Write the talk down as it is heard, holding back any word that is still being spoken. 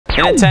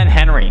And at 10,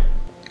 Henry.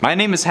 My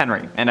name is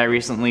Henry, and I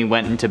recently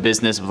went into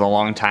business with a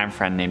longtime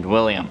friend named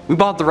William. We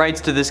bought the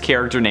rights to this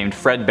character named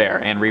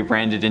Fredbear and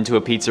rebranded into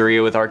a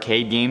pizzeria with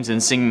arcade games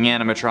and singing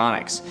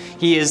animatronics.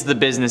 He is the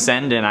business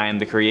end and I am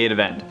the creative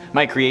end.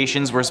 My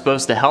creations were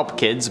supposed to help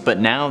kids, but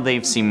now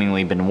they've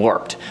seemingly been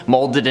warped,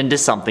 molded into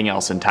something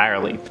else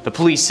entirely. The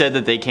police said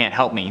that they can't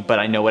help me, but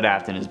I know what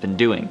Afton has been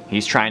doing.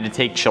 He's trying to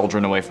take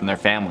children away from their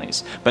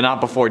families, but not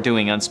before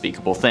doing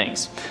unspeakable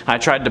things. I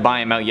tried to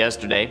buy him out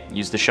yesterday,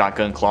 used the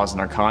shotgun clause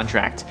in our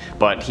contract,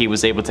 but he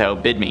was able to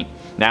outbid me.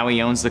 Now he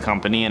owns the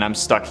company and I'm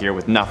stuck here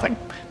with nothing.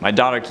 My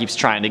daughter keeps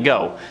trying to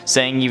go,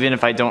 saying even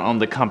if I don't own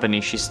the company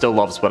she still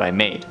loves what I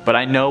made. But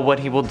I know what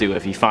he will do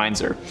if he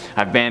finds her.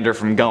 I've banned her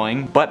from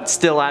going, but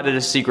still added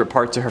a secret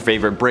part to her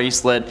favorite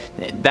bracelet.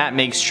 That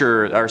makes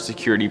sure our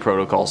security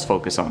protocols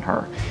focus on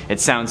her.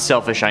 It sounds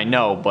selfish, I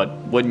know, but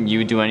wouldn't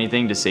you do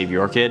anything to save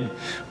your kid?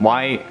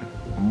 Why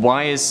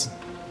is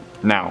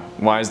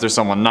there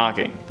someone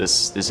knocking?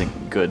 This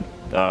isn't good.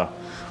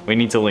 We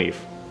need to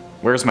leave.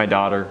 Where's my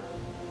daughter?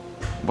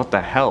 What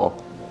the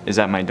hell is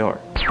at my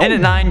door? And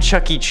at 9,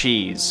 Chuck E.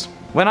 Cheese.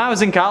 When I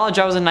was in college,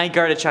 I was a night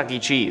guard at Chuck E.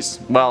 Cheese.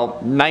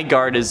 Well, night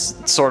guard is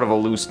sort of a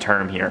loose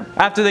term here.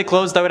 After they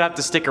closed, I would have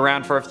to stick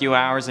around for a few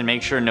hours and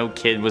make sure no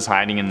kid was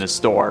hiding in the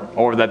store,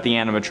 or that the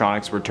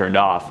animatronics were turned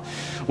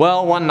off.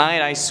 Well, one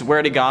night, I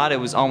swear to God, it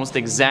was almost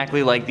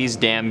exactly like these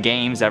damn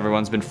games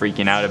everyone's been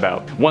freaking out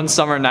about. One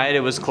summer night,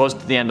 it was close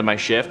to the end of my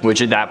shift,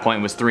 which at that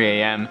point was 3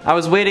 AM. I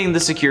was waiting in the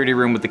security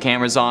room with the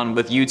cameras on,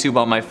 with YouTube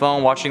on my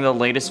phone, watching the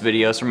latest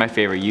videos from my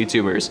favorite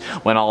YouTubers,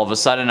 when all of a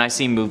sudden I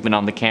see movement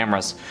on the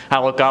cameras. I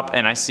look up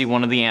and I see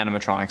one of the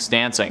animatronics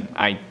dancing.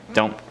 I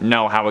don't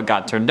know how it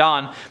got turned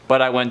on,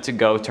 but I went to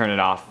go turn it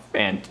off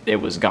and it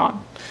was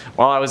gone.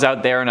 While I was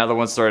out there, another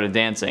one started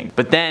dancing,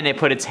 but then it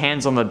put its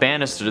hands on the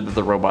banister that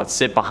the robots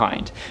sit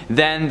behind.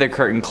 Then the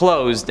curtain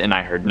closed and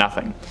I heard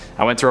nothing.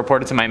 I went to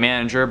report it to my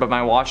manager, but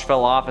my watch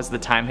fell off as the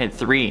time hit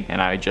 3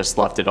 and I just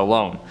left it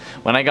alone.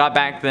 When I got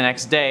back the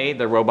next day,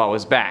 the robot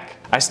was back.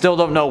 I still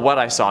don't know what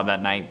I saw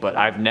that night, but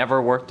I've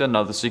never worked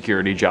another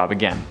security job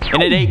again.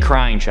 And at 8,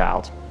 Crying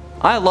Child.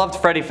 I loved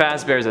Freddy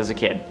Fazbear's as a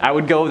kid. I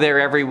would go there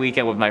every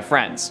weekend with my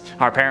friends.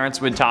 Our parents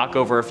would talk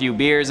over a few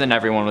beers and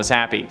everyone was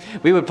happy.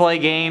 We would play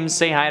games,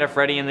 say hi to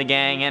Freddy and the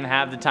gang, and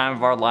have the time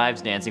of our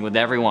lives dancing with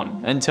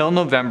everyone. Until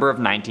November of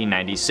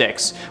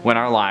 1996, when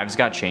our lives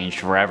got changed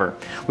forever.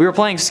 We were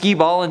playing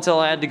skee-ball until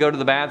I had to go to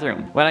the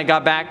bathroom. When I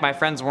got back, my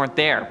friends weren't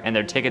there, and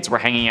their tickets were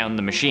hanging out in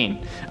the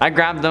machine. I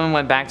grabbed them and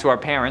went back to our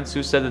parents,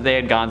 who said that they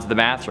had gone to the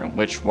bathroom,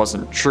 which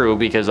wasn't true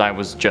because I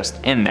was just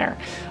in there.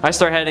 I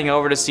start heading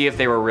over to see if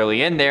they were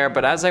really in there,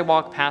 but as I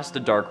walk past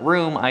a dark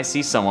room, I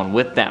see someone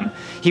with them.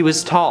 He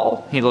was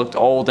tall, he looked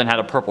old and had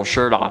a purple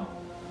shirt on.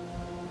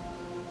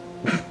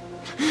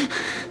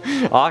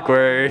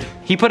 Awkward.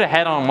 He put a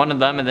head on one of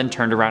them and then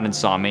turned around and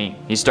saw me.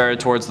 He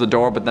started towards the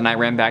door, but then I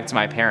ran back to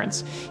my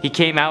parents. He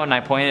came out and I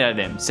pointed at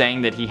him,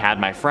 saying that he had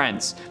my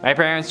friends. My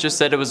parents just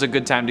said it was a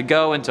good time to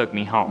go and took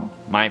me home.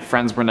 My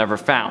friends were never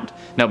found.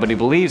 Nobody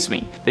believes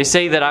me. They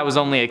say that I was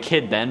only a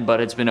kid then,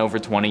 but it's been over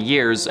 20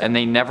 years and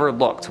they never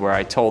looked where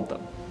I told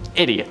them.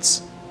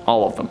 Idiots.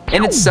 All of them.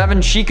 And at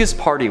 7, Chica's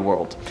Party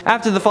World.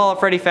 After the fall of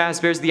Freddy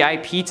Fazbear's, the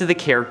IP to the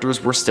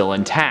characters were still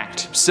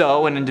intact.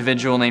 So an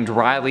individual named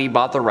Riley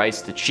bought the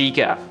rights to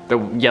Chica, the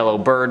yellow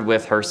bird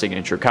with her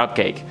signature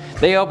cupcake.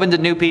 They opened a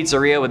new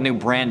pizzeria with new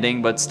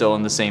branding, but still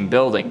in the same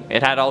building.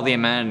 It had all the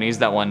amenities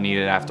that one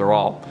needed after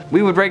all.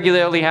 We would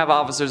regularly have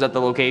officers at the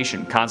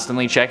location,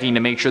 constantly checking to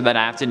make sure that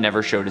Afton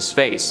never showed his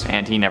face,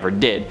 and he never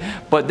did.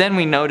 But then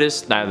we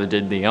noticed neither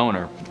did the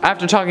owner.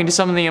 After talking to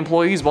some of the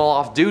employees while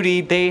off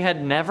duty, they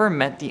had never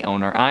met the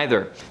owner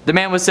either. The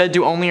man was said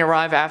to only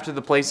arrive after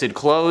the place had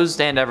closed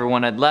and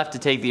everyone had left to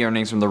take the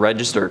earnings from the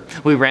register.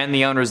 We ran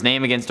the owner's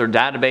name against our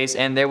database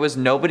and there was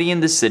nobody in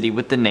the city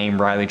with the name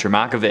Riley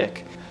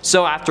Tremakovic.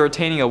 So after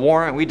obtaining a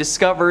warrant, we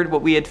discovered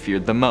what we had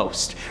feared the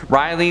most.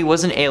 Riley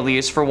was an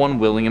alias for one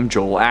William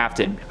Joel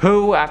Afton,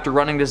 who, after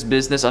running this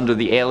business under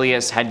the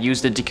alias, had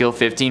used it to kill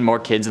 15 more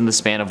kids in the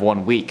span of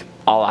 1 week.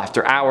 All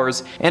after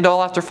hours, and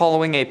all after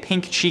following a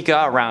pink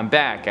chica around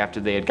back after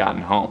they had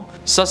gotten home.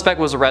 Suspect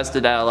was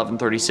arrested at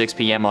 11:36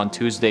 p.m. on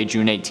Tuesday,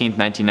 June 18,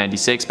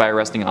 1996 by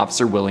arresting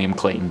officer William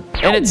Clayton.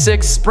 And at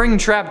 6,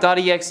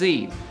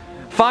 Springtrap.exe.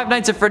 Five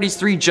Nights at Freddy's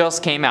 3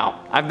 just came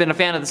out. I've been a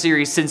fan of the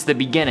series since the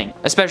beginning,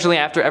 especially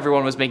after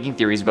everyone was making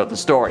theories about the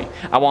story.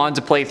 I wanted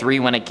to play 3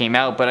 when it came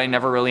out, but I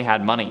never really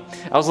had money.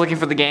 I was looking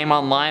for the game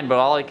online, but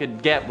all I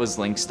could get was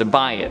links to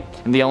buy it.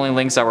 And the only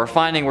links I were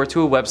finding were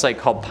to a website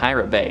called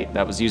Pirate Bay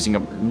that was using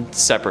a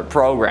separate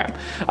program.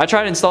 I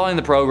tried installing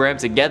the program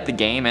to get the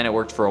game and it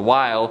worked for a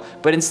while,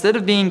 but instead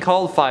of being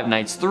called Five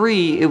Nights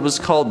 3, it was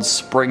called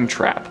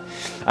Springtrap.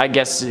 I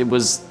guess it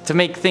was to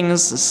make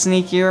things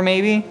sneakier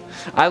maybe?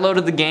 I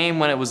loaded the game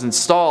when it was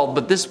installed,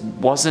 but this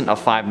wasn't a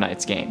Five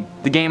Nights game.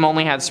 The game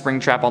only had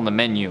Springtrap on the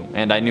menu,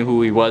 and I knew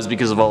who he was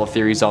because of all the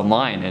theories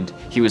online, and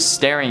he was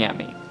staring at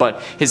me.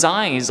 But his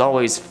eyes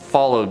always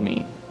followed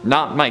me.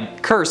 Not my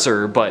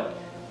cursor, but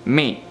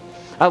me.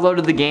 I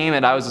loaded the game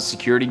and I was a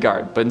security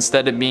guard, but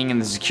instead of being in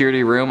the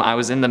security room, I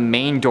was in the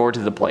main door to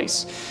the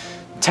place.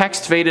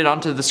 Text faded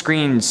onto the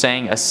screen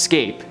saying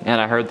escape,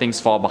 and I heard things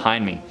fall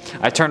behind me.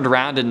 I turned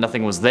around and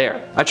nothing was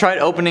there. I tried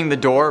opening the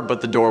door, but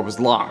the door was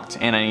locked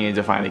and I needed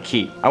to find a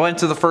key. I went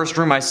to the first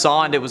room I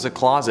saw and it was a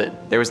closet.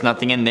 There was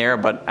nothing in there,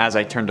 but as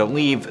I turned to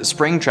leave,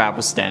 Springtrap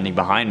was standing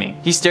behind me.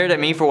 He stared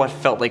at me for what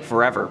felt like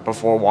forever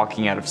before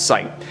walking out of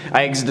sight.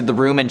 I exited the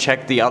room and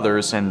checked the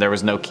others and there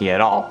was no key at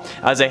all.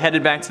 As I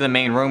headed back to the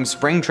main room,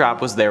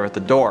 Springtrap was there at the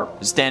door,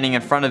 standing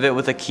in front of it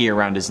with a key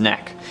around his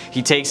neck.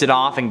 He takes it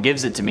off and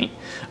gives it to me.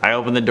 I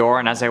open the door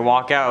and as I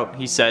walk out,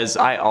 he says,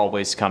 "I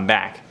always come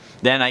back."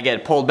 Then I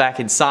get pulled back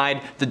inside,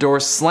 the door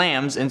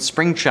slams and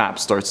Springtrap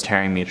starts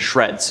tearing me to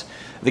shreds.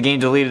 The game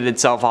deleted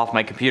itself off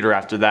my computer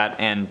after that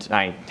and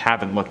I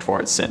haven't looked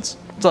for it since.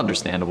 It's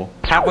understandable.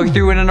 Halfway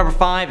through into number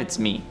 5, it's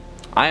me.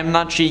 I am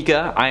not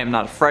Chica, I am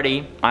not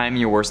Freddy, I am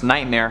your worst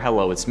nightmare,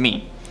 hello it's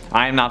me.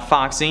 I am not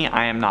Foxy,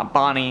 I am not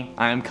Bonnie,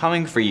 I am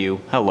coming for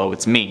you, hello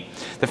it's me.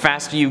 The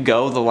faster you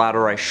go, the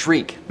louder I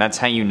shriek, that's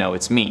how you know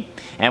it's me.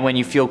 And when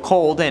you feel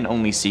cold and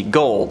only see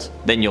gold,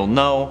 then you'll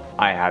know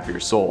I have your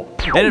soul.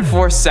 And at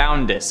 4,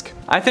 Sound Disc.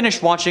 I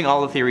finished watching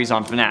all the theories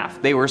on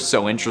FNAF, they were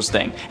so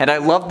interesting, and I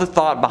loved the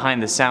thought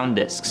behind the sound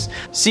discs.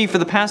 See, for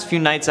the past few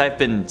nights I've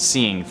been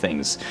seeing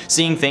things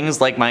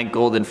like my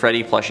golden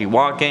Freddy plushie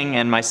walking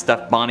and my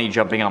stuffed Bonnie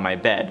jumping on my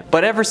bed.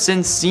 But ever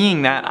since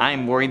seeing that,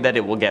 I'm worried that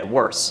it will get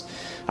worse.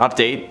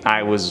 Update,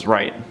 I was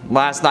right.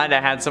 Last night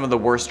I had some of the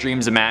worst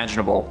dreams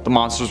imaginable. The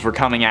monsters were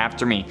coming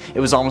after me. It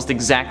was almost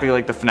exactly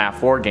like the FNAF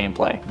 4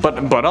 gameplay.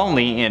 But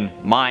only in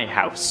my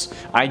house.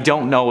 I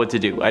don't know what to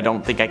do. I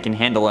don't think I can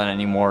handle it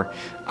anymore.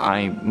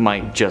 I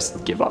might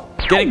just give up.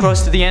 Getting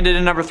close to the end at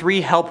number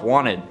 3, Help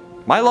Wanted.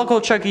 My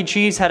local Chuck E.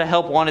 Cheese had a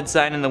Help Wanted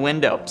sign in the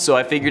window, so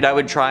I figured I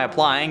would try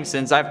applying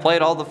since I've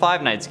played all the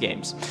Five Nights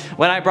games.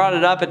 When I brought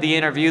it up at the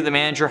interview, the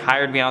manager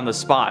hired me on the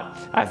spot.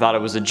 I thought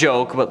it was a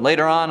joke, but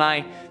later on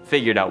I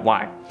figured out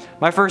why.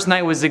 My first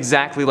night was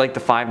exactly like the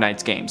Five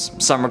Nights games.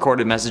 Some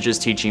recorded messages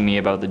teaching me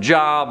about the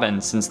job,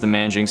 and since the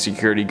managing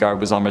security guard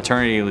was on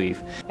maternity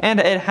leave.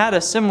 And it had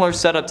a similar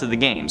setup to the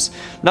games.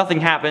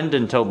 Nothing happened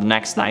until the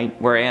next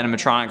night, where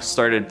animatronics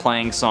started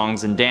playing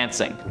songs and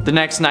dancing. The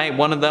next night,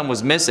 one of them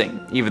was missing,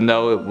 even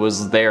though it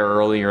was there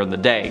earlier in the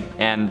day,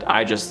 and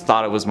I just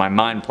thought it was my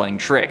mind playing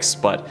tricks,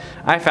 but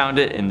I found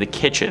it in the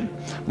kitchen.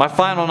 My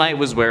final night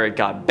was where it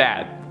got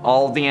bad.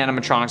 All of the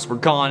animatronics were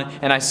gone,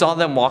 and I saw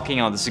them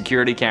walking on the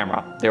security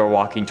camera. They were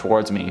walking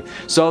towards me.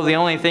 So the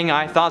only thing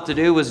I thought to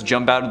do was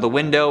jump out of the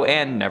window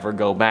and never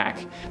go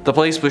back. The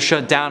place was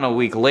shut down a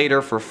week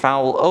later for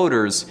foul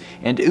odors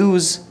and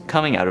ooze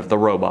coming out of the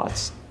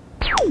robots.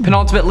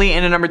 Penultimately,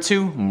 in at number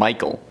 2,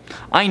 Michael.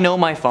 I know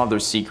my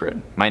father's secret.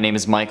 My name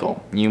is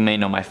Michael. You may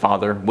know my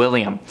father,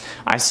 William.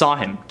 I saw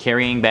him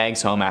carrying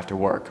bags home after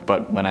work,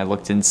 but when I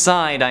looked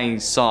inside, I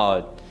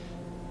saw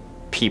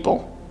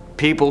people.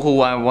 People who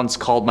I once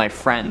called my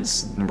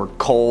friends and were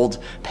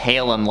cold,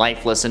 pale, and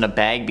lifeless in a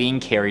bag being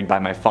carried by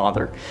my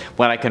father.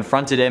 When I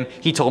confronted him,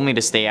 he told me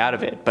to stay out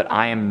of it, but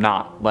I am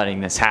not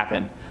letting this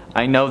happen.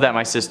 I know that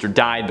my sister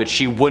died, but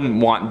she wouldn't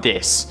want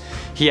this.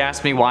 He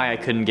asked me why I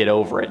couldn't get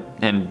over it,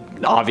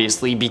 and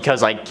obviously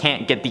because I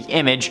can't get the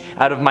image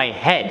out of my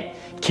head.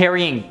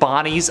 Carrying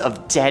bodies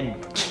of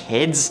dead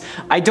kids?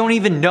 I don't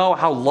even know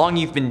how long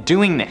you've been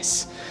doing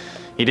this.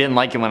 He didn't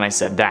like it when I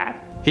said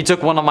that. He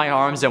took one of my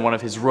arms and one of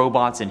his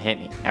robots and hit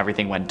me.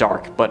 Everything went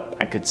dark, but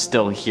I could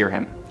still hear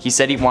him. He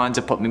said he wanted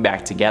to put me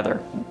back together,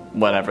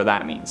 whatever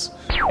that means.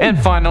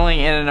 And finally,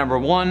 in at number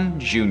 1,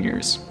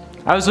 Juniors.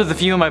 I was with a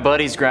few of my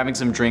buddies grabbing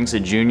some drinks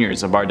at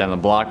Juniors, a bar down the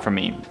block from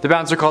me. The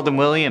bouncer called him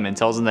William and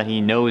tells him that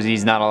he knows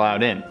he's not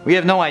allowed in. We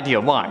have no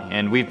idea why,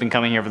 and we've been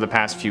coming here for the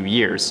past few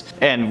years,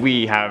 and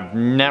we have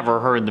never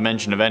heard the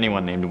mention of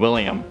anyone named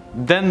William.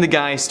 Then the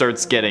guy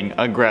starts getting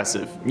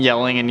aggressive,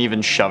 yelling and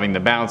even shoving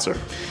the bouncer.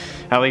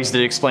 At least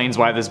it explains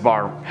why this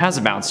bar has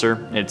a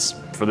bouncer. It's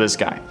for this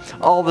guy.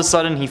 All of a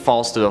sudden he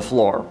falls to the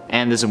floor,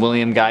 and this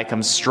William guy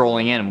comes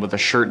strolling in with a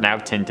shirt now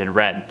tinted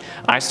red.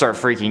 I start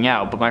freaking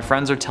out, but my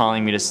friends are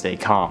telling me to stay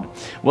calm.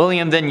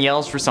 William then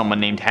yells for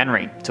someone named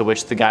Henry, to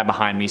which the guy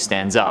behind me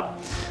stands up.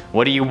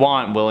 "What do you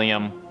want,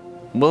 William?"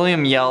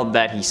 William yelled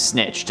that he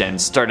snitched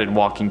and started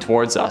walking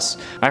towards us.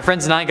 My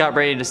friends and I got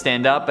ready to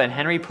stand up, and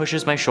Henry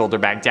pushes my shoulder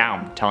back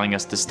down, telling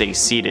us to stay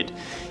seated.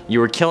 "You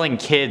were killing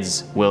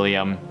kids,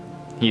 William,"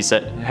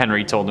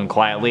 Henry told him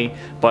quietly,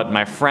 but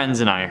my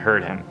friends and I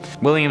heard him.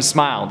 William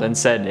smiled and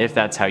said if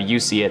that's how you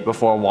see it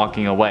before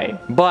walking away.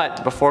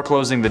 But before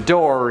closing the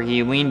door,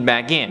 he leaned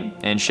back in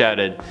and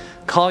shouted,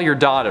 "Call your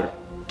daughter.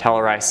 Tell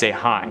her I say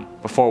hi,"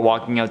 before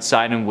walking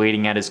outside and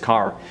waiting at his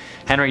car.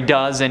 Henry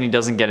does, and he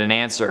doesn't get an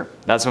answer.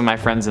 That's when my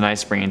friends and I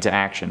spring into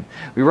action.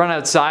 We run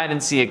outside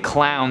and see a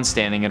clown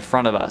standing in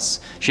front of us.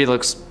 She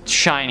looks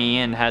shiny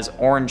and has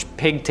orange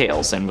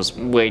pigtails and was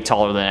way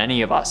taller than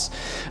any of us.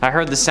 I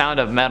heard the sound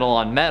of metal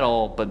on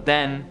metal, but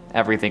then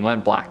everything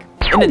went black.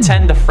 In a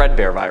 10, the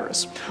Fredbear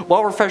virus.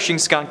 While refreshing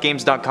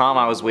scottgames.com,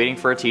 I was waiting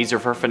for a teaser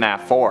for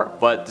FNAF 4,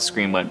 but the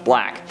screen went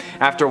black.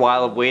 After a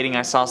while of waiting,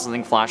 I saw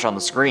something flash on the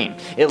screen.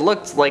 It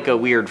looked like a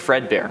weird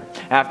Fredbear.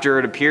 After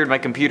it appeared, my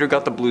computer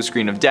got the blue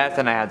screen of death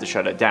and I had to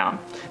shut it down.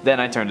 Then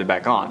I turned it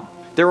back on.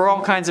 There were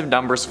all kinds of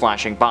numbers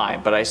flashing by,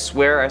 but I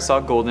swear I saw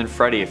Golden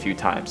Freddy a few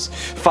times.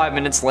 5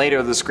 minutes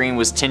later, the screen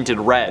was tinted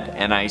red,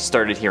 and I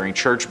started hearing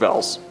church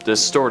bells.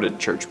 Distorted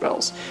church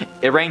bells.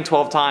 It rang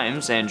 12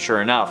 times, and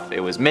sure enough, it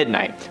was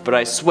midnight, but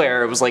I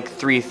swear it was like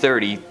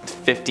 3:30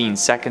 15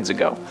 seconds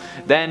ago.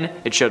 Then,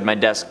 it showed my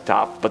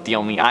desktop, but the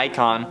only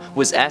icon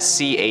was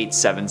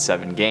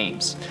SC877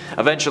 Games.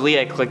 Eventually,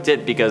 I clicked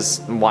it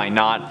because why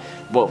not?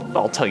 Well,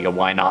 I'll tell you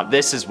why not.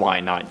 This is why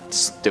not,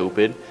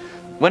 stupid.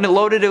 When it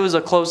loaded, it was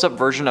a close-up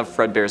version of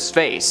Fredbear's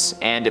face,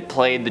 and it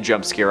played the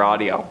jump scare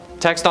audio.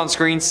 Text on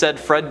screen said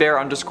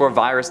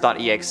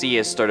fredbear_virus.exe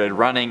has started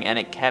running, and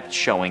it kept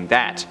showing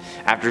that.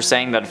 After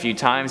saying that a few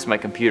times, my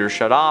computer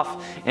shut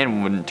off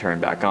and wouldn't turn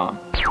back on.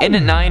 In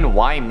at 9,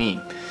 why me?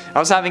 I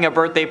was having a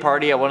birthday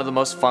party at one of the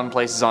most fun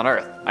places on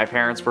earth. My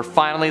parents were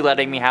finally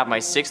letting me have my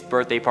 6th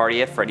birthday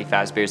party at Freddy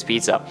Fazbear's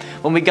Pizza.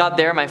 When we got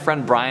there, my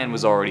friend Brian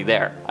was already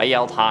there. I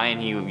yelled hi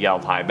and he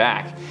yelled hi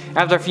back.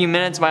 After a few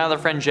minutes, my other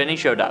friend Jenny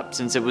showed up.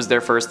 Since it was their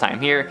first time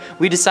here,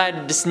 we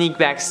decided to sneak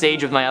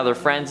backstage with my other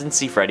friends and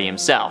see Freddy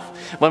himself.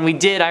 When we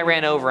did, I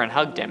ran over and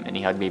hugged him, and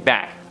he hugged me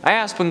back. I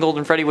asked when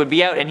Golden Freddy would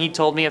be out, and he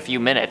told me a few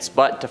minutes,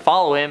 but to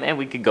follow him and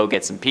we could go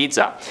get some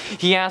pizza.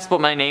 He asked what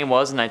my name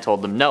was and I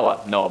told him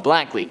Noah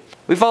Blackley.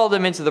 We followed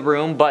him into the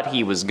room, but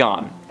he was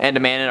gone, and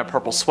a man in a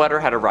purple sweater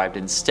had arrived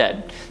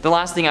instead. The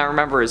last thing I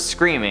remember is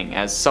screaming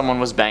as someone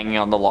was banging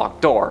on the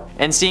locked door,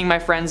 and seeing my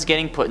friends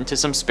getting put into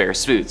some spare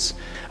suits.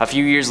 A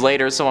few years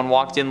later, someone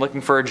walked in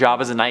looking for a job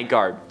as a night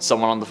guard.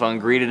 Someone on the phone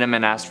greeted him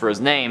and asked for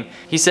his name.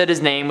 He said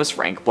his name was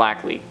Frank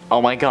Blackley.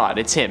 Oh my god,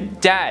 it's him.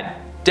 Dad,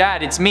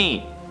 it's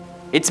me.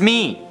 It's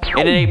me!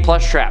 And it ain't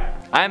Plush Trap.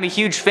 I am a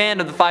huge fan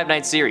of the Five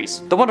Nights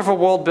series, the wonderful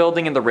world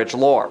building and the rich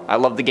lore. I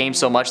love the game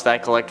so much that I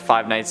collect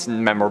Five Nights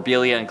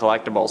memorabilia and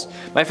collectibles.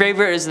 My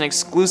favorite is an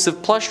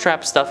exclusive plush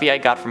trap stuffy I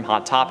got from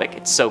Hot Topic.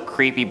 It's so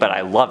creepy, but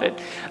I love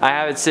it. I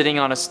have it sitting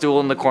on a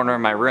stool in the corner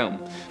of my room.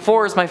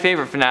 4 is my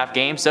favorite FNAF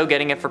game, so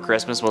getting it for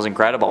Christmas was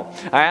incredible.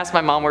 I asked my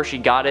mom where she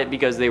got it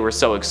because they were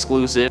so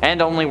exclusive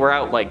and only were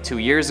out like 2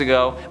 years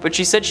ago, but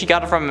she said she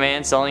got it from a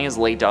man selling his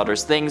late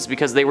daughter's things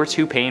because they were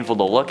too painful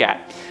to look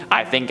at.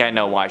 I think I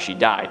know why she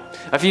died.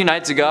 A few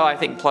nights ago, I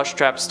think Plush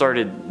Trap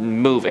started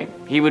moving.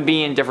 He would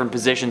be in different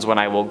positions when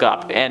I woke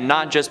up, and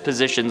not just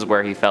positions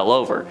where he fell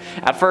over.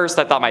 At first,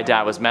 I thought my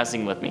dad was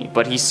messing with me,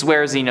 but he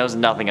swears he knows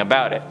nothing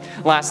about it.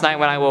 Last night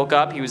when I woke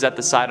up, he was at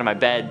the side of my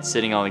bed,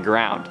 sitting on the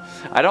ground.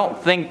 I don't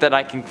think that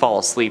I can fall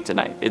asleep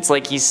tonight. It's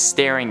like he's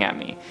staring at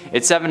me.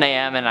 It's 7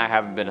 AM and I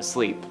haven't been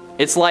asleep.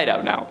 It's light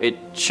out now. It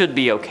should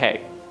be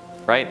okay,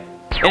 right?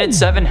 And at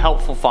 7,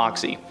 Helpful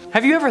Foxy.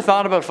 Have you ever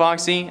thought about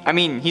Foxy? I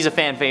mean, he's a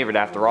fan favorite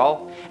after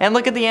all. And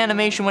look at the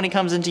animation when he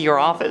comes into your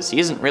office. He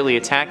isn't really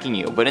attacking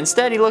you, but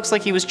instead he looks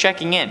like he was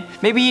checking in.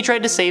 Maybe he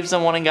tried to save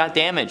someone and got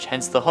damaged,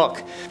 hence the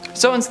hook.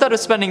 So instead of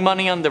spending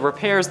money on the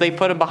repairs, they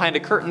put him behind a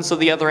curtain so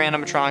the other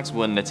animatronics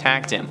wouldn't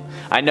attack him.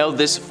 I know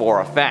this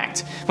for a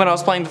fact. When I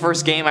was playing the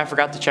first game, I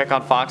forgot to check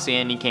on Foxy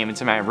and he came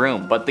into my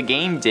room, but the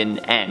game didn't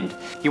end.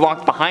 He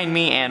walked behind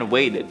me and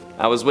waited.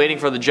 I was waiting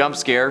for the jump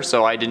scare,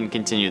 so I didn't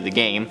continue the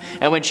game,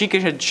 and when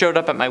Chica had showed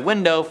up at my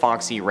window,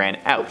 Foxy ran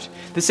out.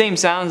 The same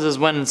sounds as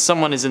when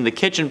someone is in the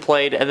kitchen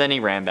played, and then he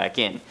ran back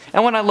in.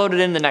 And when I loaded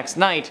in the next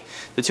night,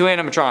 the 2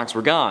 animatronics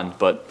were gone,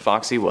 but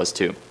Foxy was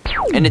too.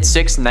 And it's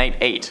 6 Night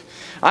 8.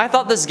 I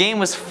thought this game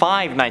was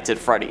Five Nights at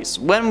Freddy's.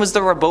 When was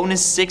there a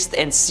bonus 6th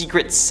and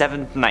secret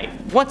 7th night?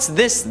 What's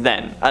this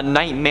then? A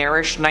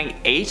nightmarish Night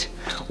 8?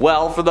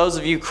 Well, for those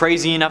of you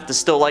crazy enough to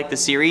still like the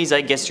series, I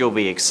guess you'll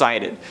be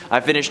excited. I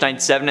finished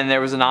Night 7 and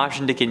there was an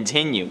option to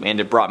continue, and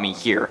it brought me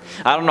here.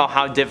 I don't know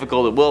how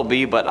difficult it will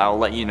be, but I'll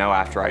let you know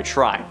after I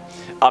try.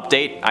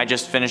 Update, I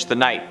just finished the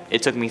night.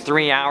 It took me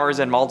 3 hours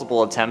and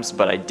multiple attempts,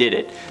 but I did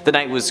it. The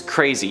night was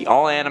crazy,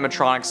 all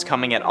animatronics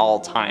coming at all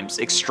times,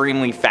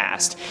 extremely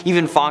fast.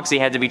 Even Foxy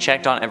had to be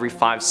checked on every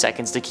 5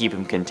 seconds to keep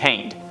him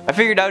contained. I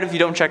figured out if you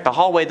don't check the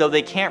hallway though,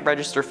 they can't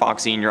register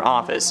Foxy in your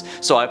office,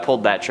 so I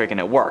pulled that trick and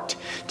it worked.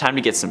 Time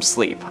to get some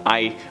sleep.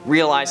 I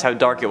realized how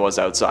dark it was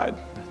outside.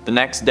 The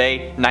next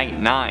day, Night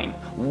 9.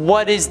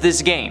 What is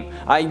this game?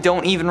 I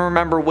don't even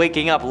remember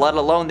waking up, let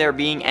alone there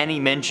being any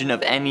mention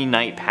of any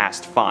night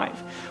past 5.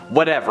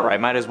 Whatever, I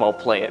might as well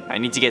play it. I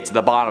need to get to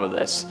the bottom of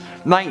this.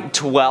 Night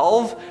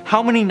 12?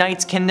 How many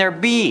nights can there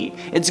be?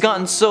 It's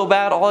gotten so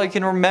bad all I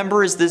can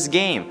remember is this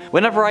game.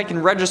 Whenever I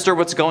can register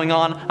what's going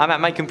on, I'm at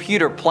my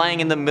computer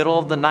playing in the middle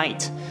of the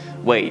night.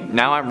 Wait,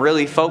 now I'm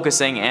really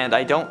focusing and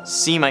I don't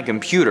see my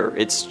computer.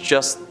 It's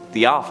just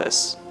the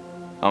office.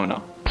 Oh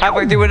no.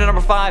 Halfway through into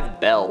number 5,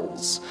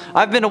 Bells.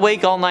 I've been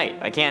awake all night.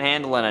 I can't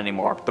handle it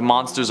anymore. The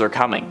monsters are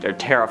coming. They're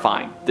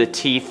terrifying. The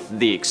teeth,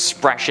 the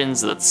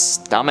expressions, the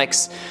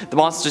stomachs. The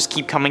monsters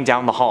keep coming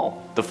down the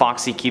hall. The The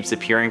Foxy keeps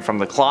appearing from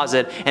the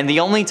closet, and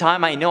the only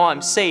time I know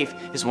I'm safe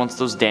is once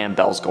those damn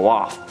bells go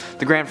off.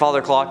 The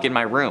grandfather clock in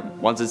my room.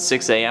 Once it's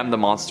 6 AM, the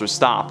monsters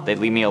stop. They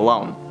leave me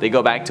alone. They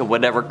go back to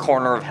whatever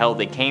corner of hell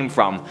they came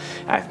from.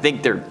 I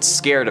think they're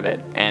scared of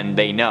it, and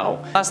they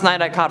know. Last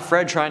night I caught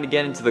Fred trying to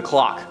get into the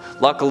clock.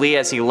 Luckily,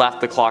 as he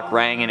left, the clock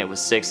rang and it was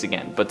 6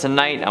 again. But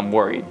tonight, I'm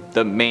worried.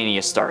 The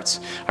mania starts.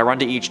 I run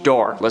to each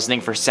door,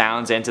 listening for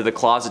sounds, and to the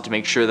closet to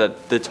make sure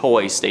that the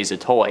toy stays a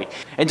toy.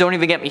 And don't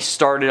even get me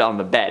started on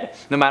the bed.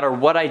 No matter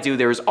what I do,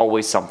 there is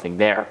always something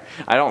there.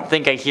 I don't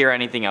think I hear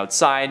anything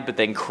outside, but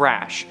then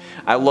crash.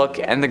 I look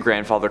and the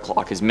grandfather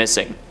clock is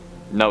missing.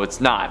 No,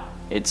 it's not.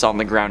 It's on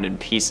the ground in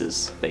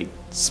pieces. They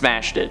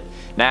smashed it.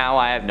 Now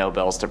I have no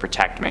bells to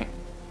protect me.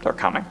 They're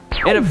coming.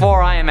 And at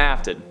 4, I am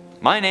Afton.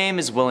 My name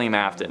is William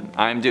Afton.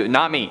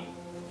 Not me,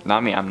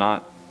 I'm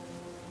not.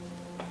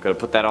 Gotta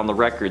put that on the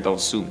record,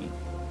 don't sue me.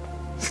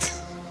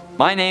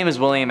 My name is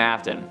William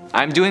Afton.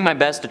 I'm doing my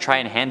best to try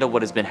and handle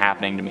what has been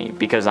happening to me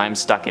because I'm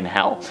stuck in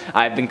hell.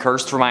 I've been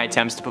cursed for my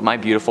attempts to put my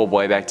beautiful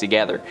boy back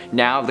together.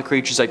 Now the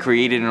creatures I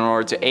created in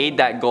order to aid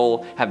that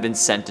goal have been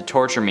sent to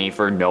torture me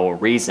for no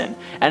reason.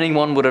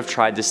 Anyone would have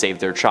tried to save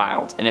their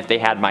child, and if they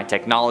had my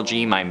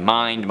technology, my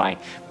mind, my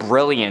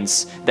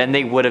brilliance, then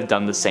they would have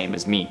done the same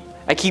as me.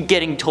 I keep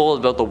getting told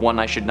about the one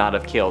I should not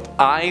have killed.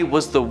 I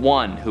was the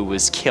one who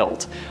was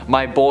killed.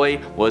 My boy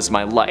was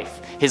my life.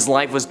 His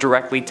life was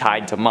directly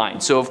tied to mine,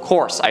 so of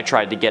course I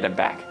tried to get him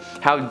back.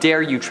 How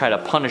dare you try to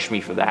punish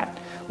me for that?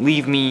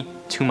 Leave me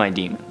to my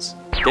demons.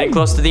 Getting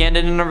close to the end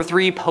in number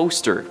 3,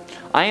 poster.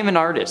 I am an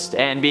artist,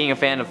 and being a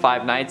fan of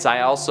Five Nights,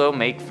 I also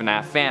make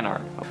FNAF fan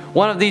art.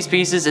 One of these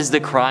pieces is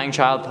the crying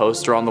child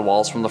poster on the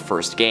walls from the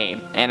first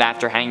game, and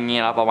after hanging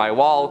it up on my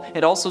wall,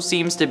 it also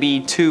seems to be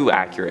too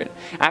accurate.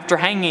 After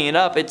hanging it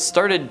up, it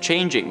started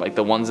changing like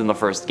the ones in the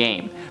first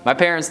game. My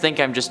parents think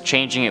I'm just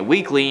changing it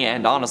weekly,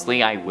 and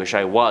honestly I wish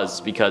I was,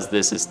 because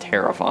this is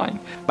terrifying.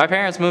 My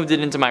parents moved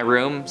it into my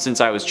room since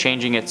I was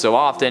changing it so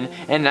often,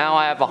 and now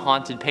I have a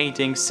haunted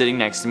painting sitting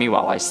next to me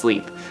while I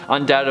sleep.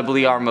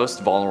 Undoubtedly our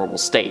most vulnerable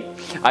state.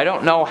 I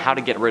don't know how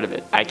to get rid of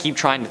it. I keep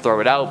trying to throw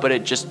it out, but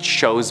it just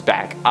shows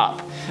back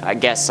up. I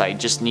guess I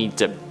just need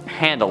to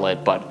handle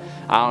it, but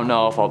I don't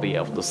know if I'll be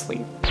able to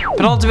sleep.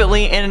 But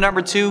ultimately, in at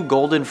number 2,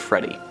 Golden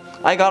Freddy.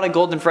 I got a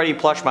Golden Freddy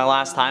plush my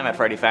last time at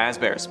Freddy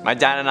Fazbear's. My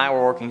dad and I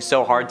were working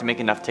so hard to make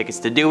enough tickets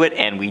to do it,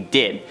 and we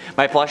did.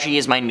 My plushie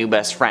is my new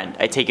best friend.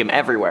 I take him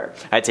everywhere.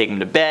 I take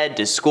him to bed,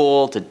 to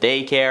school, to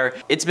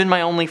daycare. It's been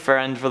my only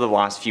friend for the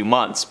last few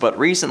months, but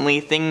recently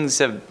things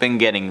have been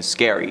getting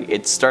scary.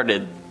 It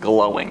started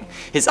glowing.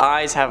 His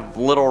eyes have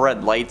little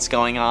red lights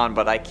going on,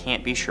 but I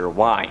can't be sure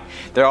why.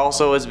 There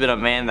also has been a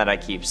man that I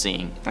keep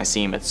seeing. I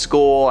see him at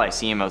school, I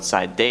see him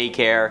outside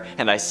daycare,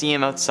 and I see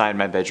him outside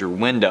my bedroom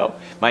window.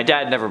 My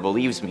dad never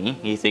believes me.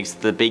 He thinks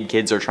the big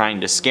kids are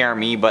trying to scare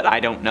me, but I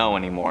don't know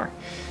anymore.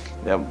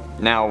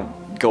 Now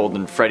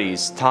Golden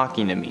Freddy's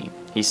talking to me.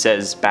 He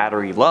says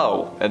battery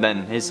low, and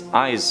then his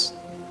eyes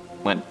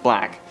went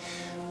black.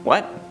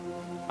 What?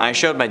 I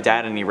showed my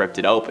dad and he ripped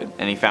it open,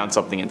 and he found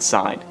something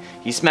inside.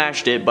 He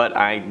smashed it, but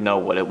I know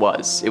what it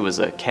was. It was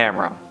a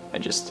camera. I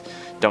just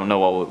don't know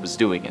what it was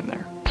doing in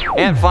there.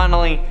 And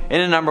finally,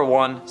 in at number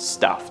 1,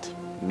 stuffed.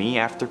 Me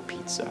after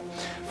pizza.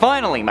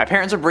 Finally, my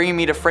parents are bringing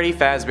me to Freddy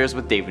Fazbear's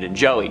with David and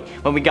Joey.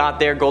 When we got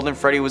there, Golden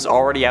Freddy was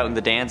already out in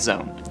the dance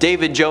zone.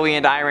 David, Joey,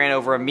 and I ran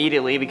over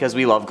immediately because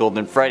we love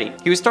Golden Freddy.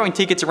 He was throwing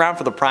tickets around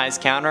for the prize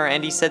counter,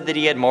 and he said that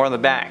he had more in the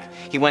back.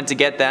 He went to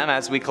get them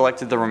as we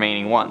collected the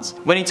remaining ones.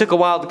 When he took a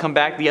while to come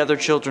back, the other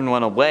children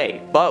went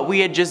away. But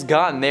we had just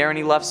gotten there and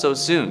he left so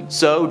soon.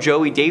 So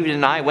Joey, David,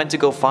 and I went to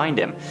go find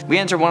him. We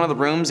enter one of the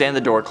rooms and the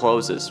door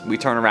closes. We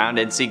turn around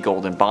and see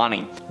Golden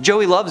Bonnie.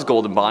 Joey loves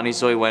Golden Bonnie,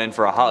 so he went in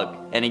for a hug.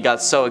 And he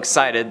got so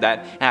excited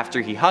that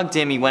after he hugged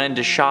him, he went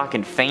into shock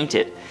and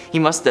fainted. He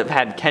must have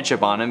had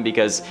ketchup on him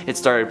because it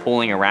started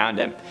pooling around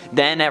him.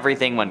 Then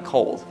everything went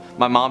cold.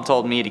 My mom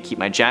told me to keep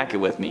my jacket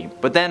with me,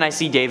 but then I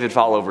see David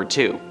fall over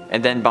too.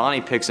 And then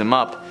Bonnie picks him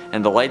up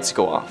and the lights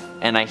go off,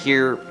 and I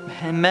hear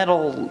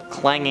metal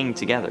clanging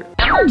together.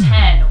 Number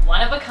 10,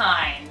 one of a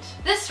kind.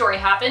 This story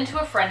happened to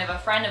a friend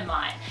of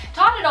mine.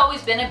 Todd had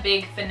always been a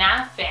big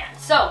FNAF fan,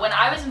 so when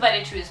I was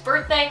invited to his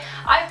birthday,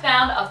 I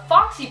found a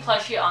Foxy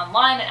plushie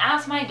online and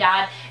asked my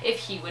dad if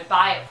he would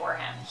buy it for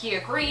him. He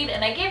agreed,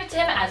 and I gave it to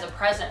him as a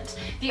present.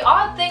 The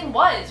odd thing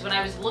was, when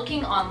I was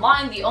looking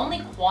online, the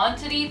only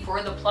quantity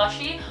for the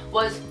plushie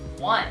was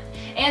 1,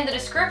 and the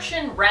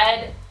description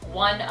read,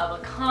 one of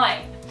a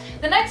kind.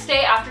 The next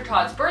day after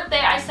Todd's birthday,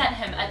 I sent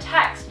him a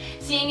text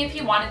seeing if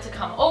he wanted to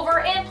come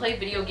over and play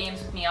video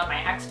games with me on my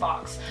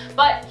Xbox,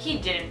 but he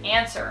didn't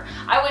answer.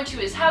 I went to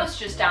his house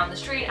just down the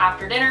street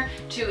after dinner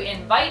to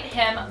invite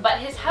him, but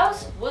his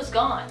house was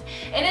gone.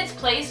 In its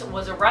place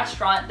was a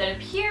restaurant that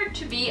appeared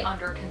to be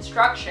under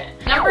construction.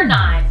 Number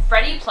 9,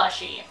 Freddy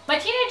plushie. My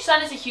teenage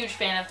son is a huge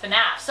fan of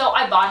FNAF, so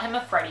I bought him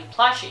a Freddy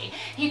plushie.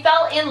 He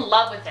fell in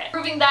love with it,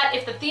 proving that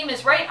if the theme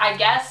is right, I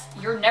guess,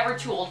 you're never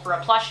too old for a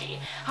plushie.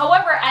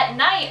 However, at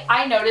night,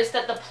 I noticed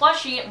that the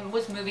plushie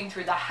was moving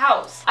through the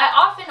house. I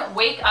often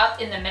wake up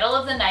in the middle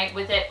of the night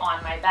with it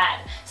on my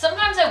bed.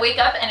 Sometimes I wake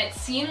up and it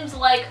seems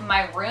like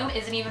my room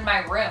isn't even my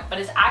room, but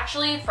it's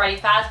actually Freddy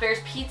Fazbear's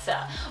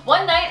Pizza.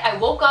 One night I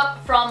woke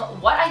up from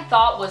what I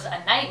thought was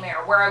a nightmare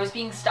where I was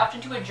being stuffed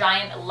into a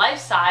giant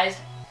life-sized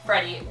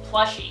Freddy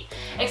plushie,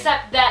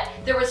 except that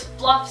there was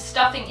fluff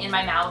stuffing in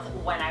my mouth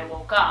when I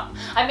woke up.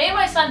 I made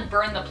my son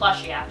burn the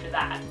plushie after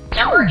that.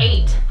 Number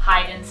 8.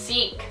 Hide and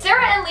seek.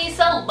 Sarah and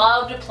Lisa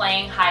loved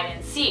playing hide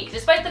and seek,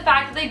 despite the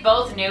fact that they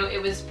both knew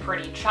it was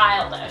pretty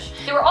childish.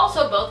 They were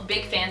also both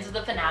big fans of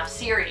the FNAF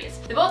series.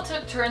 They both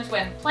took turns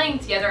when playing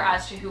together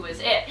as to who was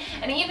it,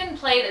 and even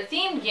played a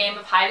themed game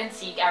of hide and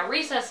seek at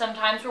recess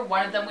sometimes, where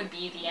one of them would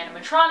be the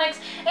animatronics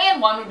and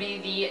one would be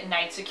the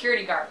night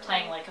security guard,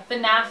 playing like a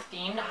FNAF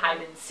themed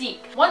hide and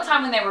seek. One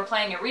time when they were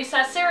playing at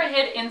recess, Sarah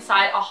hid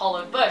inside a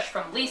hollowed bush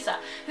from Lisa,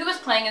 who was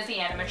playing as the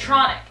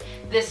animatronic.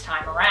 This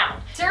time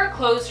around, Sarah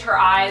closed her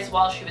eyes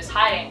while she was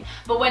hiding,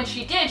 but when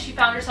she did, she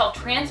found herself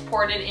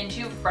transported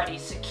into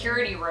Freddy's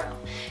security room.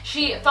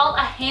 She felt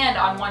a hand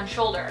on one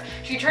shoulder.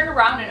 She turned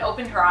around and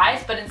opened her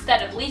eyes, but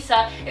instead of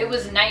Lisa, it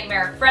was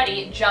Nightmare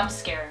Freddy jump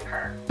scaring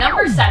her.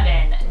 Number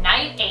 7.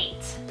 Night 8.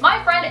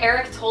 My friend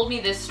Eric told me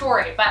this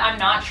story, but I'm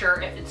not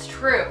sure if it's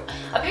true.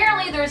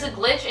 Apparently there's a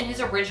glitch in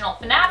his original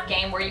FNAF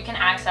game where you can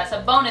access a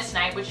bonus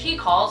night, which he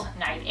calls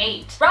Night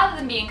 8. Rather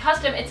than being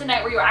custom, it's a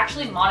night where you're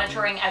actually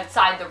monitoring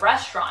outside the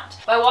restaurant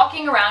by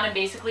walking around and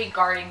basically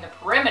guarding the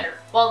perimeter,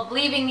 while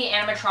leaving the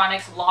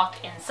animatronics locked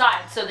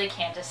inside so they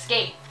can't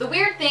escape. The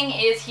weird thing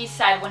is, he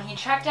said when he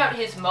checked out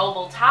his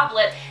mobile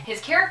tablet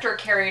his character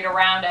carried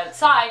around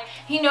outside,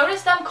 he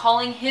noticed them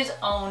calling his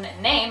own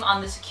name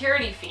on the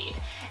security feed.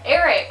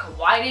 Eric,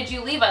 why did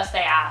you leave us? They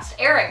asked.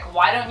 Eric,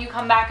 why don't you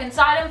come back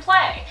inside and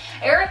play?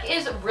 Eric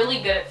is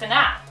really good at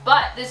FNAF,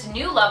 but this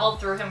new level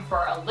threw him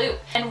for a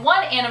loop, and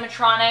one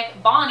animatronic,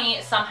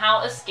 Bonnie,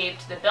 somehow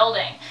escaped the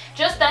building.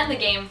 Just then the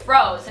game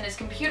froze and his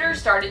computer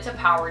started to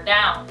power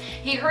down.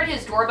 He heard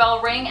his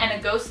doorbell ring and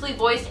a ghostly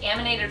voice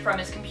emanated from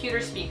his computer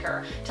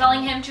speaker,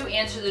 telling him to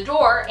answer the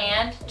door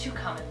and to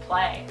come and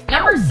play.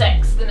 Number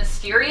 6. The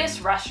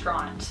Mysterious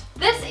Restaurant.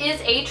 This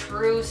is a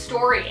true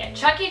story.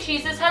 Chuck E.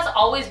 Cheese's has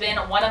always been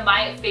one of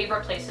my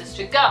favorite places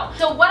to go.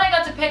 So when I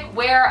got to pick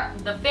where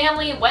the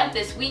family went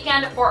this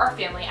weekend for our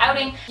family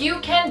outing, you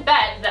can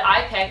bet that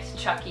I picked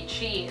Chuck E.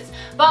 Cheese.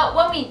 But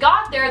when we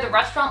got there, the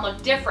restaurant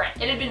looked different.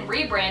 It had been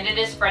rebranded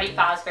as Freddy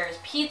Fazbear's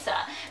Pizza.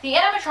 The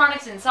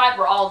animatronics inside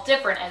were all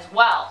different as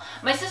well.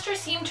 My sister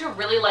seemed to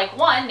really like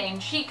one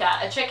named Chica,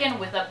 a chicken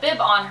with a bib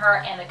on her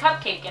and a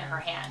cupcake in her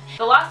hand.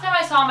 The last time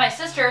I saw my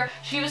sister,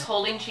 she was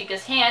holding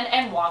Chica's hand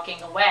and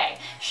walking away.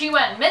 She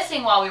went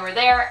missing while we were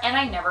there, and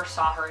I never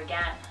saw her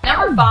again.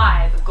 Number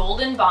 5.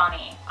 Golden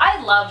Bonnie.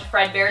 I loved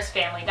Fredbear's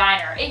Family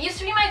Diner. It used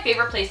to be my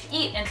favorite place to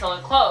eat until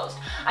it closed.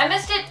 I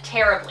missed it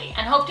terribly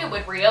and hoped it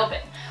would reopen.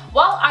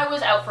 While I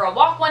was out for a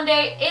walk one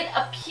day, it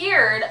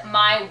appeared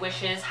my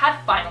wishes had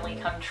finally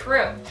come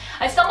true.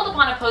 I stumbled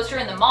upon a poster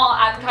in the mall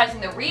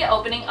advertising the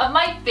reopening of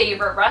my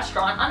favorite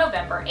restaurant on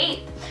November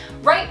 8th,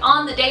 right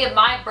on the day of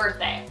my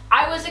birthday.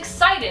 I was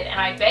excited and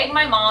I begged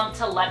my mom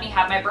to let me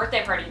have my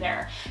birthday party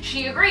there.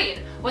 She agreed.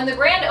 When the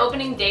grand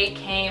opening date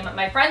came,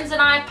 my friends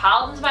and I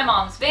piled into my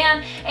mom's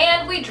van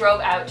and we drove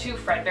out to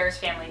Fredbear's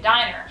Family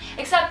Diner.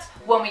 Except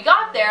when we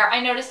got there, I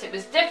noticed it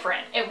was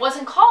different. It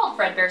wasn't called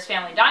Fredbear's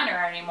Family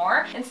Diner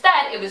anymore.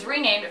 Instead, it was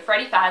renamed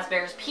Freddy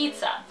Fazbear's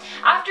Pizza.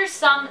 After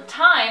some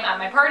time at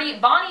my party,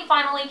 Bonnie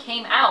finally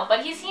came out,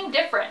 but he seemed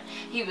different.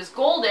 He was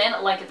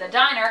golden, like at the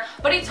diner,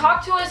 but he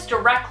talked to us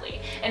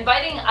directly,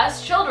 inviting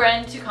us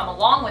children to come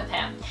along with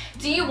him.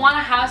 "Do you want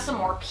to have some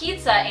more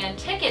pizza and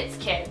tickets,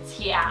 kids?"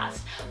 he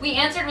asked. We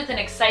answered with an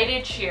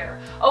excited cheer.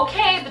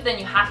 "Okay, but then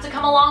you have to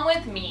come along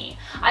with me."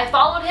 I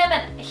followed him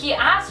and he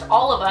asked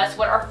all of us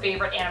what our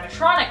favorite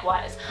animatronic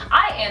was.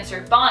 I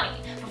answered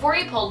Bonnie, before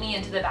he pulled me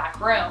into the back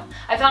room.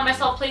 I found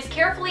myself placed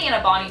carefully in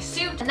a Bonnie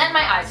suit and then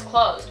my eyes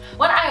closed.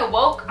 When I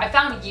awoke, I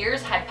found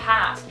years had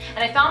passed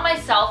and I found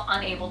myself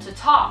unable to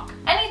talk.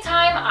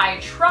 Anytime I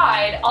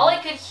tried, all I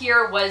could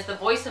hear was the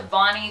voice of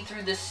Bonnie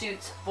through the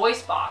suit's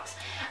voice box.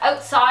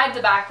 Outside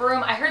the back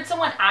room, I heard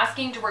someone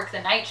asking to work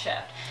the night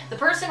shift. The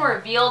person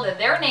revealed that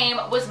their name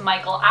was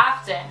Michael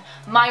Afton,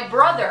 my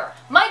brother.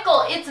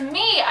 "Michael, it's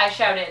me!" I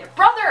shouted.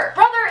 "Brother,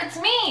 brother, it's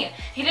me!"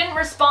 He didn't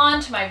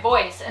respond to my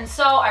voice, and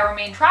so I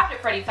remained trapped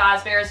at Freddy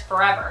Fazbear's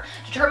forever,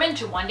 determined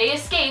to one day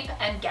escape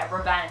and get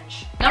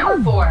revenge.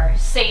 Number 4.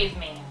 Save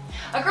Me.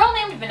 A girl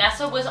named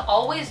Vanessa was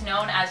always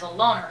known as a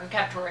loner who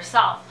kept to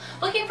herself.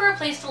 Looking for a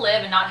place to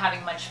live and not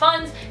having much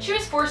funds, she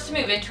was forced to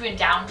move into a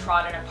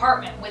downtrodden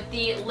apartment with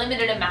the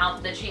limited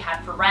amount that she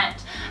had for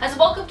rent. As a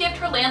welcome gift,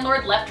 her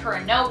landlord left her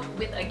a note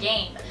with a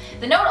game.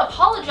 The note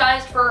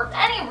apologized for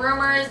any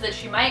rumors that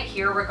she might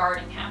hear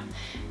regarding him.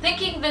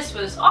 Thinking this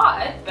was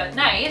odd, but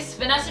nice,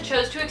 Vanessa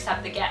chose to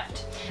accept the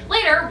gift.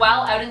 Later,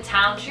 while out in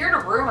town, she heard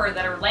a rumor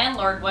that her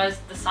landlord was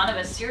the son of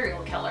a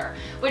serial killer,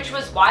 which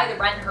was why the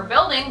rent in her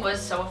building was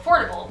so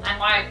affordable, and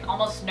why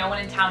almost no one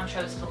in town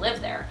chose to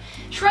live there.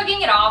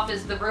 Shrugging it off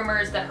as the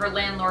rumors that her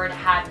landlord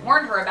had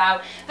warned her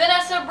about,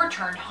 Vanessa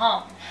returned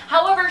home.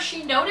 However,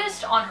 she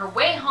noticed on her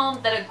way home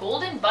that a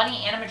golden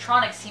bunny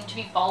animatronic seemed to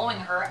be following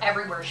her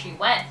everywhere she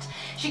went.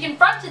 She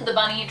confronted the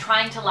bunny,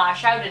 trying to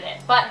lash out at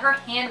it, but her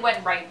hand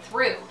went right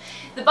through.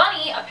 The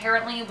bunny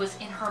apparently was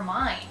in her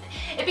mind.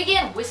 It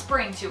began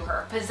whispering to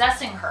her,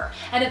 possessing her,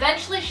 and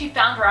eventually she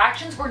found her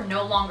actions were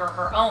no longer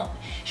her own.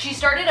 She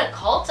started a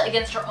cult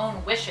against her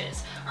own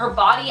wishes, her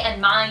body and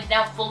mind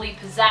now fully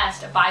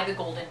possessed by the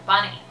golden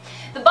bunny.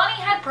 The bunny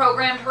had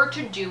programmed her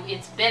to do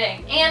its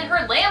bidding, and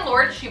her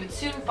landlord, she would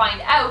soon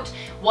find out,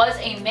 was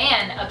a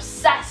man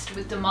obsessed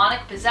with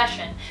demonic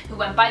possession who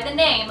went by the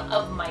name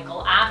of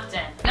Michael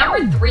Afton.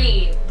 Number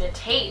 3, the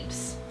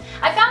tapes.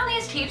 I found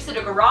these tapes at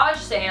a garage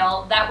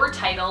sale that were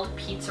titled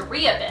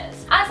Pizzeria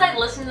Biz. As I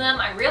listened to them,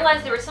 I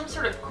realized there were some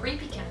sort of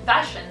creepy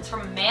confessions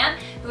from a man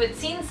who had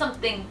seen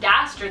something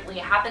dastardly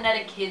happen at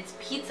a kid's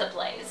pizza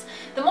place.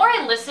 The more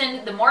I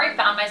listened, the more I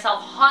found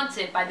myself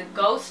haunted by the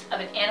ghost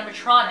of an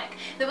animatronic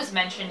that was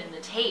mentioned in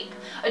the tape,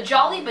 a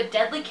jolly but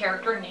deadly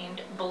character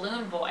named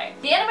Balloon Boy.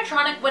 The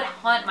animatronic would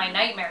haunt my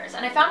nightmares,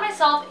 and I found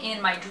myself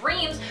in my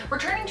dreams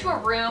returning to a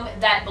room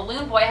that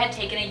Balloon Boy had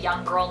taken a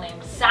young girl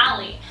named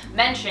Sally,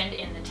 mentioned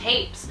in the tapes.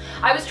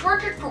 I was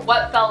tortured for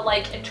what felt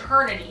like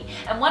eternity,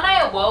 and when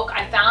I awoke,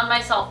 I found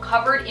myself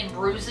covered in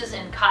bruises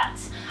and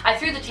cuts. I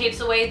threw the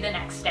tapes away the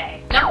next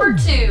day. Number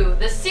 2,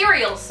 the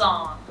cereal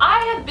song.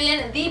 I have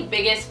been the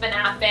biggest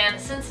FNAF fan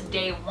since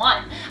day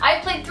one.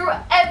 I've played through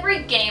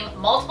every game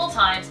multiple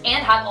times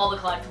and have all the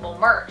collectible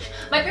merch.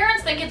 My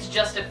parents think it's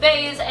just a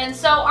phase and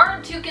so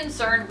aren't too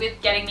concerned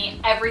with getting me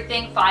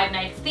everything Five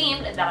Nights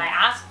themed that I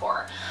asked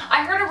for.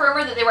 I heard a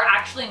rumor that they were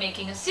actually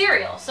making a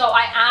cereal, so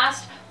I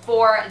asked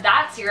for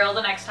that cereal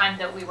the next time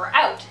that we were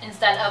out,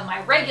 instead of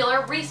my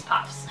regular Reese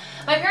Puffs.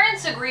 My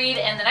parents agreed,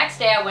 and the next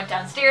day I went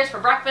downstairs for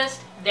breakfast.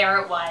 There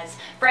it was,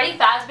 Freddy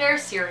Fazbear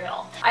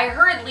cereal. I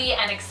hurriedly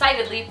and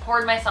excitedly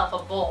poured myself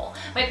a bowl.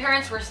 My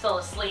parents were still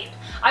asleep.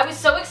 I was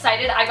so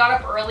excited I got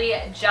up early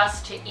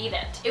just to eat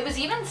it. It was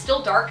even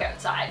still dark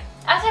outside.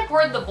 As I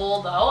poured the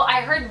bowl though,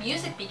 I heard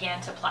music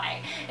began to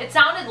play. It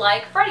sounded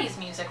like Freddy's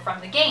music from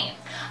the game.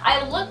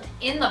 I looked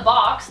in the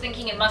box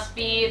thinking it must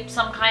be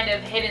some kind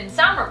of hidden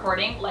sound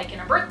recording like in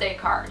a birthday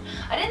card.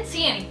 I didn't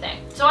see anything,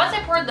 so as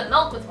I poured the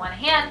milk with one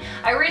hand,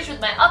 I reached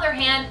with my other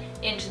hand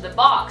into the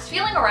box,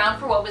 feeling around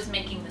for what was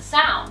making the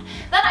sound.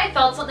 Then I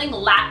felt something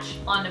latch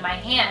onto my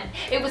hand.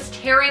 It was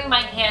tearing my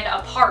hand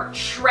apart,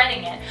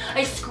 shredding it.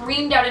 I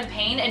screamed out in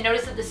pain and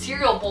noticed that the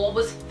cereal bowl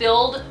was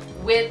filled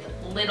with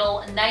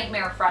little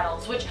nightmare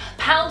frettles, which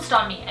pounced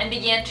on me and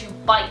began to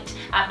bite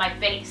at my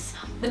face.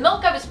 The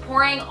milk I was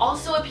pouring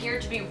also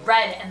appeared to be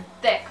red and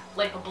thick,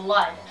 like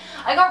blood.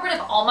 I got rid of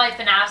all my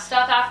FNAF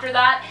stuff after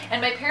that,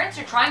 and my parents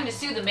are trying to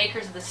sue the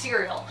makers of the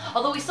cereal,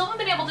 although we still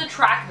haven't been able to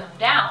track them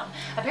down.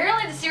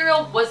 Apparently the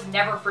cereal was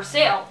never for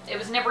sale. It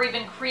was never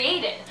even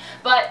created,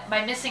 but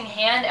my missing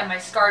hand and my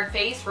scarred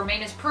face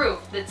remain as proof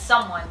that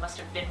someone must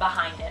have been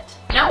behind it.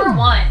 Number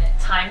 1,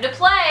 time to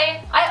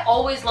play! I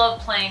always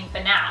loved playing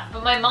FNAF,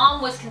 but my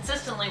mom was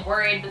consistently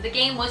worried that the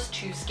game was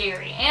too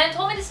scary and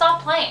told me to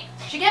stop playing.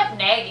 She kept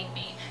nagging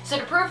me. So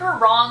to prove her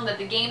wrong that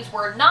the games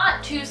were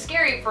not too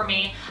scary for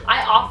me,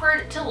 I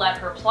offered to let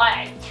her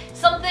play.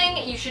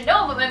 Something you should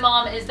know about my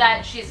mom is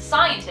that she's a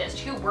scientist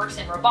who works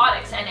in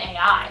robotics and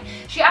AI.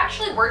 She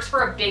actually works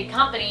for a big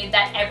company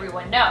that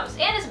everyone knows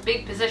and is a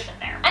big position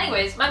there.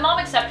 Anyways, my mom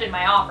accepted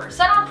my offer,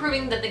 set on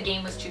proving that the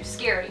game was too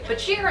scary, but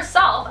she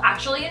herself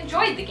actually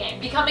enjoyed the game,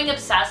 becoming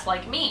obsessed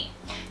like me.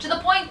 To the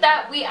point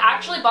that we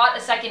actually bought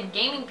a second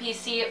gaming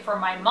PC for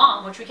my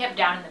mom, which we kept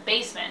down in the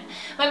basement.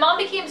 My mom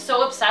became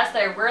so obsessed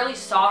that I rarely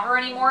saw her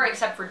anymore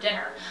except for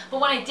dinner.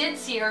 But when I did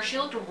see her, she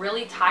looked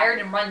really tired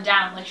and run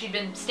down, like she'd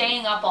been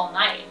staying up all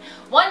night.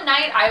 One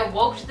night, I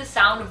awoke to the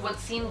sound of what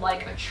seemed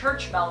like a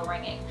church bell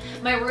ringing.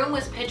 My room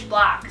was pitch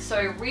black, so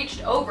I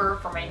reached over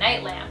for my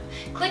night lamp.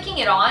 Clicking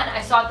it on,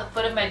 I saw at the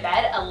foot of my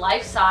bed a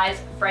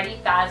life-size Freddy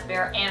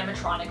Fazbear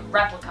animatronic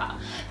replica.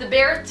 The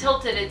bear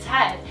tilted its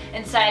head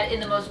and said in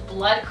the most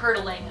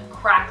blood-curdling,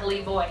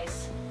 crackly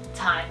voice,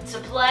 "Time to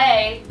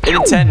play." In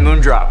a 10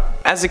 Moondrop.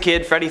 As a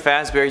kid, Freddy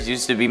Fazbear's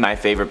used to be my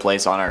favorite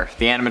place on Earth.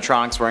 The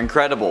animatronics were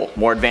incredible,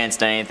 more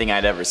advanced than anything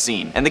I'd ever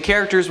seen, and the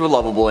characters were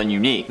lovable and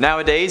unique.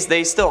 Nowadays,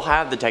 they still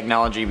have the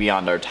technology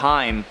beyond our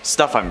time,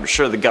 stuff I'm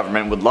sure the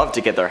government would love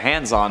to get their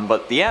hands on,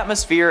 but the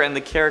atmosphere and the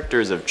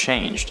characters have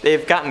changed.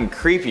 They've gotten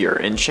creepier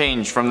and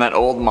changed from that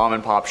old mom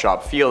and pop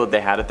shop feel that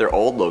they had at their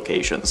old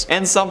locations.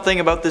 And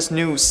something about this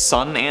new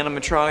sun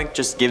animatronic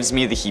just gives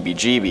me the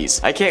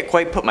heebie-jeebies. I can't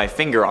quite put my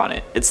finger on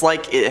it. It's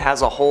like it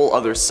has a whole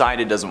other side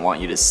it doesn't want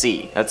you to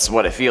see. That's what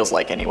what it feels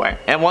like anyway.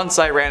 And once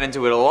I ran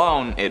into it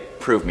alone, it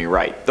proved me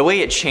right. The way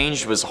it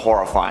changed was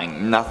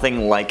horrifying,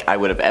 nothing like I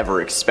would have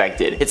ever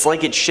expected. It's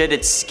like it shed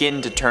its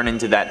skin to turn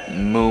into that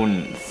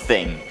moon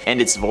thing.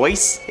 And its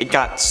voice, it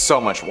got so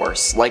much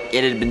worse, like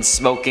it had been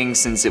smoking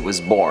since it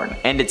was born.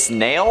 And its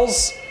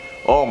nails?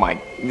 Oh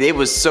my, it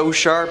was so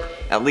sharp,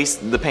 at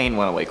least the pain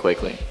went away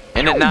quickly.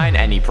 And at 9,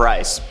 any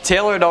price.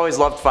 Taylor had always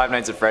loved Five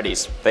Nights at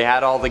Freddy's. They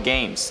had all the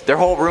games. Their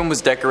whole room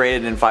was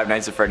decorated in Five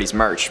Nights at Freddy's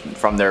merch,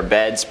 from their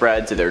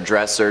bedspread to their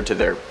dresser to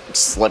their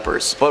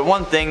slippers. But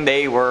one thing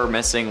they were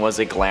missing was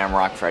a glam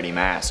rock Freddy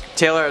mask.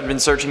 Taylor had been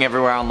searching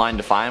everywhere online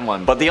to find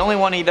one, but the only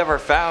one he'd ever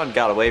found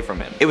got away from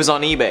him. It was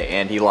on eBay,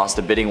 and he lost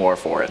a bidding war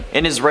for it.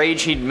 In his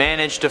rage, he'd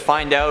managed to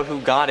find out who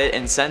got it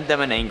and sent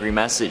them an angry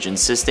message,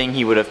 insisting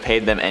he would have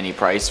paid them any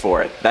price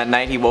for it. That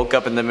night, he woke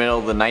up in the middle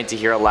of the night to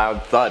hear a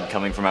loud thud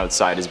coming from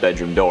outside his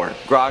bedroom door.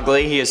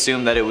 Groggily, he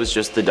assumed that it was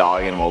just the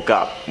dog and woke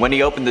up. When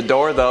he opened the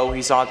door though,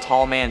 he saw a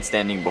tall man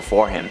standing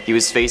before him. He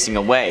was facing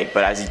away,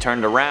 but as he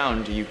turned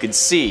around, you could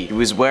see he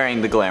was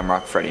wearing the Glam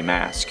Rock Freddy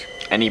mask.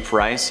 Any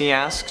price, he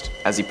asked,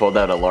 as he pulled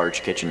out a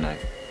large kitchen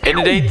knife. And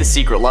at 8, the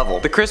secret level.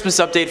 The Christmas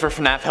update for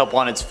FNAF Help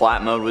Wanted's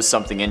flat mode was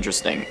something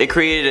interesting. It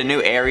created a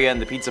new area in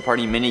the Pizza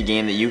Party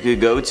minigame that you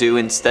could go to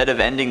instead of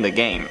ending the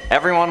game.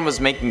 Everyone was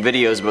making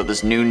videos about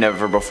this new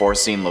never before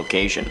seen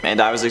location,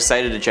 and I was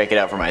excited to check it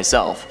out for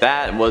myself.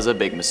 That was a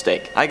big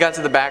mistake. I got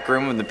to the back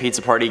room of the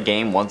Pizza Party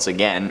game once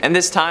again, and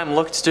this time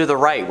looked to the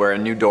right where a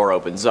new door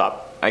opens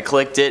up. I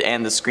clicked it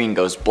and the screen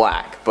goes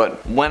black,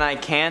 but when I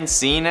can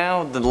see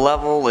now, the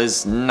level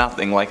is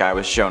nothing like I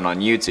was shown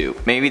on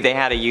YouTube. Maybe they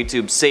had a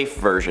YouTube safe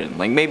version,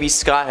 like maybe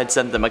Scott had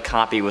sent them a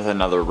copy with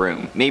another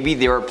room. Maybe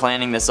they were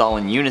planning this all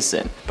in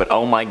unison, but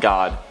oh my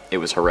god, it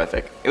was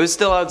horrific. It was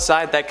still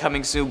outside that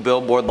coming soon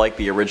billboard like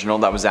the original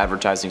that was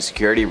advertising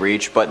security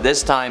breach, but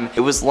this time it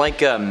was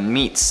like a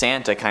meet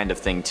Santa kind of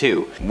thing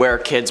too, where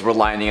kids were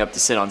lining up to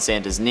sit on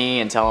Santa's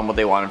knee and tell him what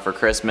they wanted for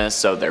Christmas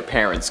so their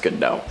parents could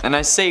know. And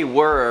I say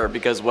were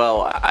because,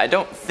 well, I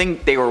don't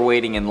think they were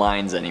waiting in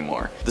lines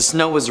anymore. The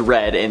snow was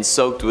red and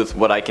soaked with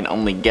what I can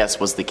only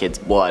guess was the kids'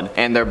 blood,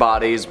 and their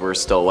bodies were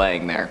still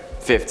laying there.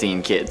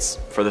 15 kids,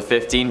 for the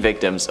 15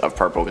 victims of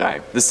Purple Guy.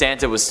 The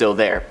Santa was still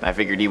there. I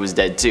figured he was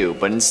dead too,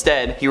 but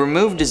instead, he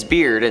removed his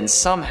beard and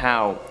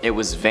somehow it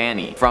was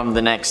Vanny from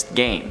the next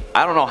game.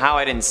 I don't know how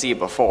I didn't see it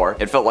before.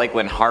 It felt like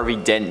when Harvey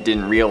Dent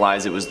didn't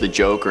realize it was the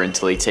Joker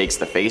until he takes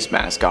the face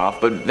mask off,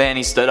 but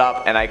Vanny stood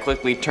up and I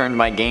quickly turned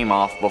my game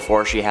off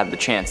before she had the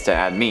chance to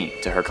add me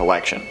to her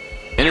collection.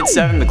 And at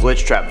 7, the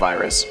glitch trap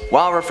virus.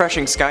 While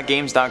refreshing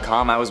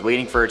scottgames.com, I was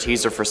waiting for a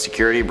teaser for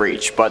security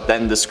breach, but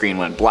then the screen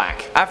went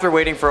black. After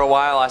waiting for a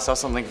while, I saw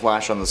something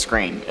flash on the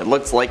screen. It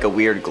looked like a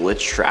weird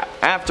glitch trap.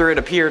 After it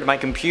appeared, my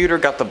computer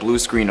got the blue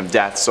screen of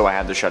death, so I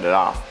had to shut it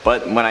off.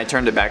 But when I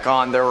turned it back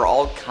on, there were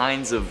all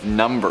kinds of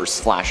numbers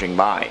flashing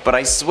by. But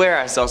I swear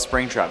I saw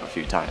Springtrap a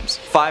few times.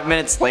 5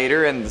 minutes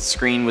later, and the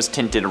screen was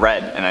tinted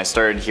red, and I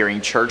started hearing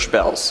church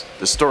bells.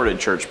 Distorted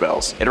church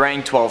bells. It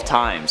rang 12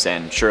 times,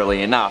 and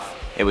surely enough,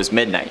 it was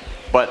midnight.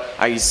 But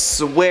I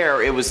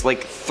swear it was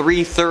like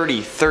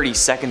 3:30 30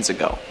 seconds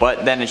ago.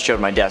 But then it showed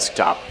my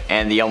desktop,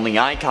 and the only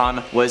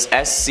icon was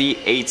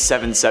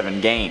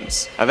SC877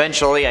 Games.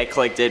 Eventually I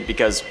clicked it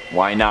because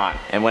why not?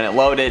 And when it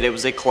loaded, it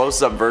was a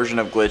close-up version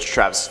of Glitch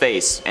Trap's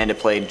face, and it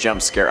played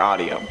jump scare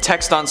audio.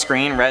 Text on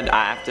screen read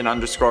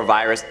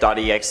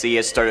afton_virus.exe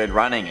has started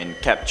running and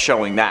kept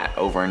showing that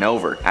over and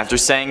over. After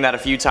saying that a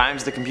few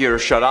times, the computer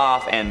shut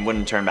off and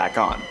wouldn't turn back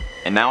on.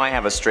 And now I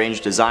have a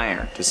strange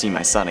desire to see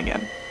my son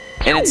again.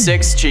 And at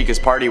 6, Chica's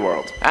Party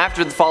World.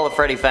 After the fall of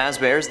Freddy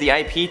Fazbear's, the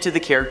IP to the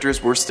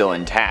characters were still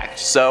intact,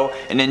 so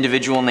an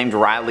individual named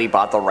Riley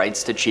bought the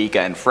rights to Chica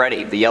and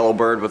Freddy, the yellow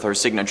bird with her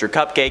signature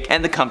cupcake,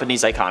 and the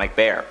company's iconic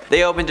bear.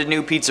 They opened a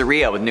new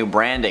pizzeria with new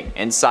branding,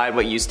 inside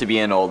what used to be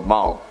an old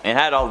mall. It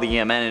had all the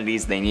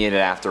amenities they needed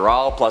after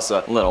all, plus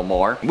a little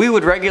more. We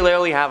would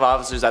regularly have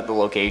officers at the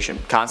location,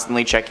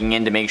 constantly checking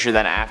in to make sure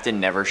that Afton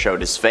never showed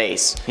his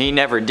face. He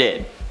never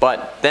did.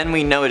 But then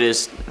we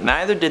noticed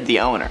neither did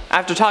the owner.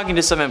 After talking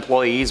to some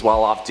employees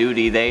while off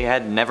duty, they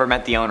had never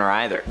met the owner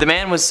either. The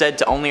man was said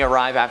to only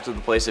arrive after the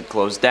place had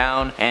closed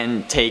down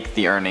and take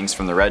the earnings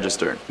from the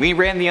register. We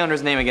ran the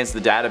owner's name against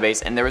the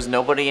database and there was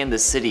nobody in the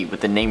city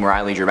with the name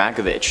Riley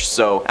Dramakovich,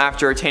 so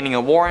after attaining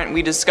a warrant,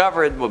 we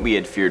discovered what we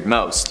had feared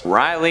most.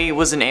 Riley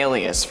was an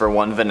alias for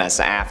one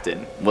Vanessa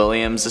Afton,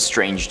 William's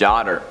estranged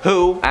daughter,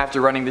 who,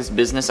 after running this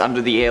business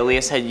under the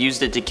alias, had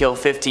used it to kill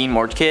 15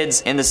 more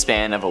kids in the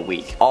span of a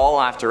week. All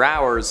after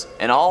hours,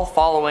 and all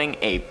following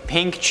a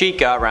pink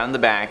chica around the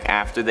back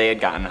after they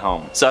had gotten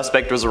home.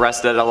 Suspect was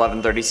arrested at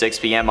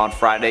 11:36 p.m. on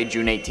Friday,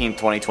 June 18,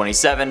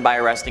 2027 by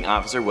arresting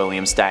Officer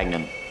William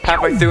Stagnan.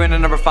 Halfway through into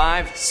number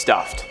 5,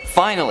 Stuffed.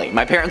 Finally,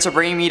 my parents are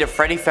bringing me to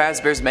Freddy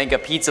Fazbear's Mega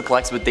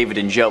Pizzaplex with David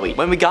and Joey.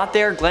 When we got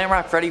there,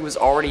 Glamrock Freddy was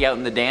already out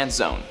in the dance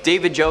zone.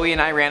 David, Joey,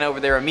 and I ran over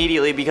there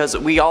immediately because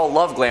we all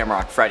love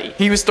Glamrock Freddy.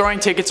 He was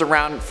throwing tickets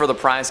around for the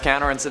prize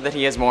counter and said that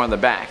he has more in the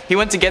back. He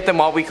went to get them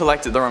while we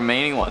collected the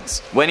remaining ones.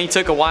 When he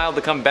took a while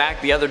to come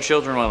back, the other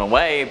children went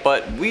away,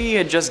 but we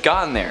had just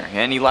gotten there,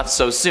 and he left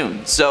so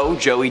soon. So,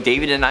 Joey,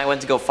 David, and I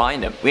went to go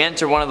find him. We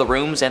enter one of the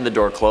rooms and the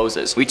door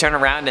closes. We turn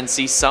around and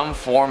see some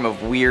form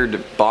of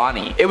weird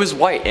Bonnie. It was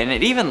white, and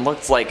it even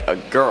looked like a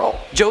girl.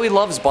 Joey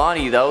loves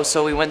Bonnie though,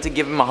 so we went to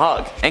give him a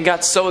hug, and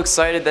got so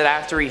excited that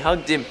after he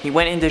hugged him, he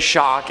went into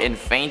shock and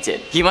fainted.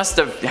 He must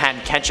have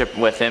had ketchup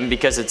with him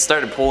because it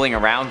started pooling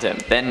around him.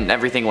 Then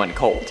everything went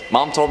cold.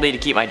 Mom told me to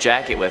keep my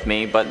jacket with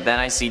me, but then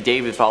I see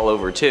David fall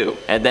over too,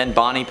 and then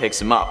Bonnie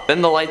picks him up.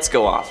 Then the lights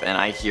go off, and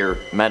I hear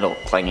metal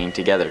clanging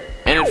together.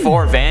 And at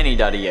 4,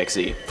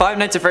 Vanny.exe. Five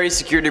Nights at Freddy's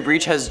Security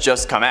Breach has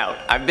just come out.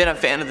 I've been a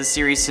fan of the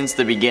series since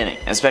the beginning,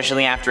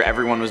 especially after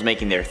everyone was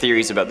making their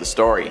theories about the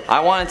story. I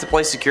wanted to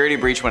play Security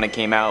Breach when it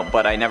came out,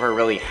 but I never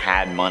really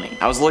had money.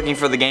 I was looking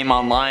for the game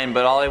online,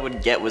 but all I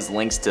would get was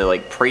links to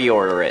like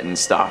pre-order it and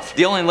stuff.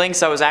 The only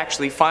links I was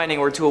actually finding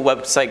were to a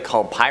website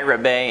called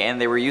Pirate Bay, and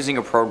they were using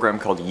a program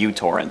called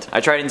uTorrent. I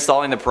tried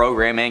installing the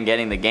program and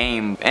getting the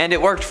game, and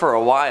it worked for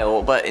a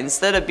while, but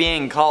instead of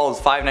being called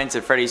Five Nights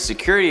at Freddy's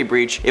Security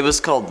Breach, it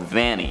was called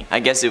Vanny. I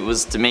guess it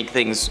was to make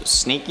things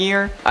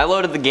sneakier. I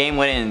loaded the game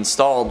when it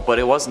installed, but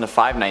it wasn't a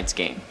Five Nights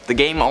game. The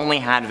game only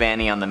had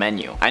Vanny on the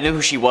menu. I knew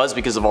who she was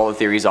because of all the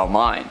theories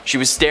online. She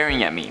was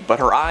staring at me, but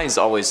her eyes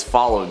always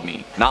followed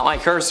me. Not my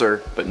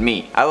cursor, but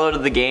me. I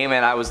loaded the game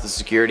and I was the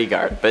security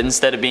guard, but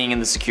instead of being in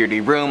the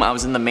security room, I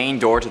was in the main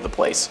door to the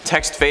place.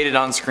 Text faded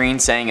on screen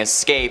saying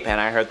escape,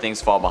 and I heard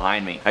things fall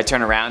behind me. I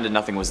turned around and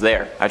nothing was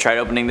there. I tried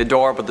opening the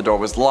door, but the door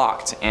was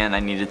locked, and I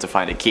needed to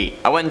find a key.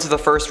 I went into the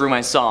first room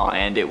I saw,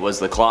 and it was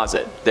the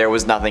closet. There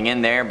was nothing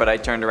in there, but I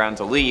turned around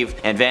to leave,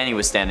 and Vanny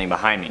was standing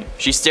behind me.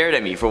 She stared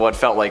at me for what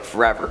felt like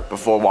forever,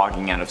 before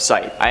walking out of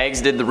sight. I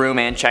exited the room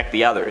and checked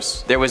the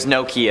others. There was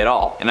no key at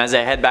all, and as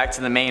I head back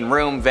to the main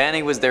room,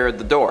 Vanny was there at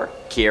the door,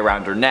 key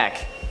around her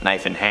neck,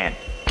 knife in hand.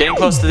 Getting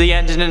close to the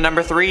end, and in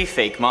number 3,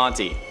 Fake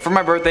Monty. For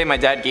my birthday, my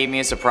dad gave me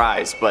a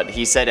surprise, but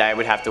he said I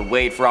would have to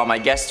wait for all my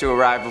guests to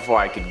arrive before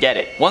I could get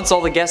it. Once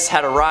all the guests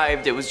had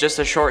arrived, it was just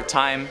a short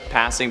time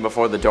passing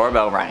before the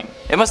doorbell rang.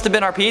 It must have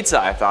been our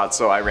pizza, I thought,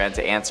 so I ran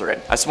to answer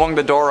it. I swung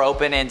the door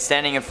open, and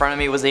standing in front of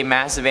me was a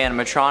massive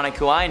animatronic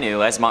who I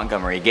knew as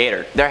Montgomery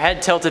Gator. Their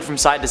head tilted from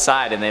side to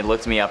side, and they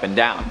looked me up and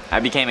down.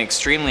 I became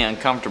extremely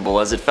uncomfortable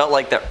as it felt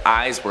like their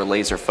eyes were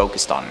laser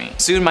focused on me.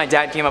 Soon my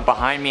dad came up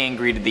behind me and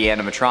greeted the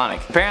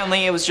animatronic.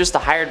 Apparently it was just a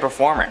hired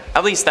performer.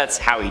 At least that's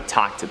how he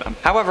talked to them.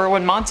 However,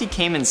 when Monty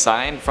came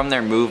inside, from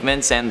their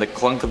movements and the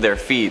clunk of their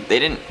feet, they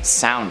didn't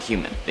sound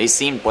human. They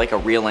seemed like a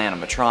real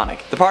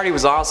animatronic. The party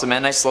was awesome,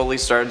 and I slowly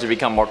started to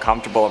become more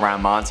comfortable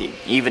around Monty,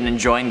 even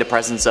enjoying the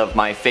presence of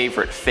my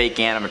favorite fake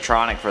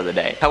animatronic for the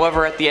day.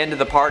 However, at the end of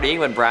the party,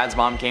 when Brad's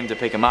mom came to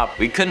pick him up,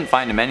 we couldn't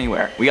find him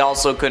anywhere. We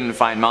also couldn't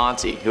find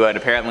Monty, who had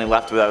apparently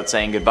left without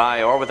saying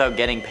goodbye or without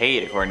getting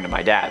paid, according to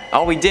my dad.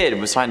 All we did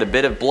was find a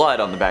bit of blood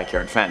on the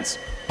backyard fence.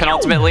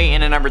 Penultimately,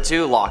 in at number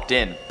 2, Locked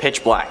In.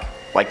 Pitch black.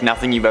 Like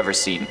nothing you've ever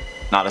seen.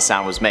 Not a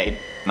sound was made.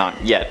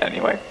 Not yet,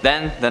 anyway.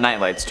 Then, the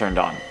nightlights turned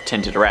on,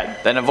 tinted red.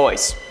 Then a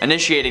voice,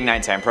 initiating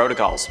nighttime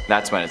protocols.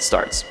 That's when it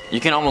starts. You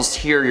can almost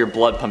hear your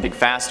blood pumping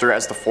faster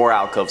as the 4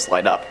 alcoves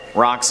light up.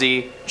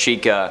 Roxy,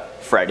 Chica,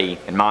 Freddy,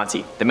 and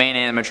Monty, the main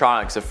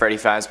animatronics of Freddy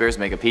Fazbear's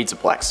Mega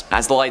Pizzaplex.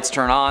 As the lights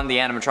turn on, the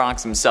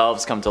animatronics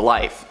themselves come to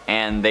life,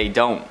 and they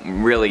don't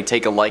really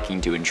take a liking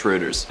to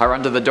intruders. I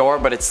run to the door,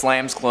 but it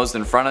slams closed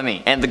in front of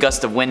me, and the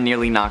gust of wind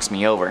nearly knocks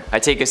me over. I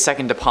take a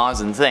second to pause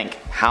and think,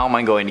 how am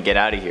I going to get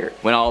out of here?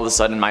 When all of a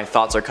sudden my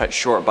thoughts are cut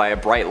short by a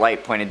bright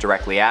light pointed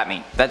directly at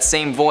me. That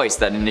same voice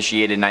that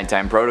initiated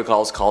nighttime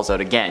protocols calls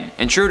out again.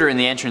 Intruder in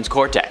the entrance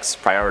cortex,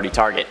 priority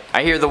target.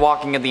 I hear the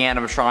walking of the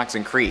animatronics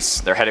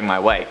increase. They're heading my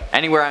way.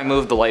 Anywhere I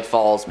move, the light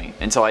follows me,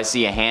 until I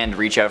see a hand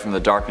reach out from the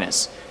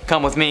darkness.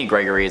 Come with me,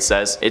 Gregory, it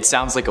says. It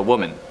sounds like a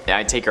woman.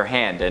 I take her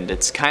hand, and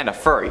it's kinda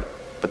furry,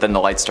 but then the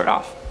lights start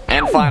off.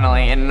 And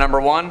finally, in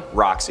number 1,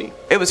 Roxy.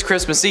 It was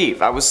Christmas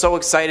Eve. I was so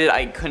excited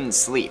I couldn't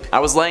sleep. I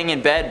was laying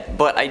in bed,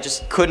 but I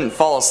just couldn't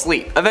fall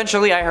asleep.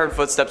 Eventually, I heard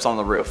footsteps on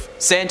the roof.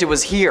 Santa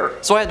was here,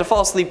 so I had to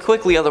fall asleep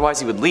quickly, otherwise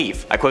he would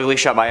leave. I quickly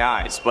shut my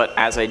eyes, but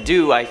as I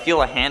do, I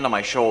feel a hand on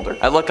my shoulder.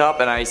 I look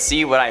up and I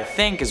see what I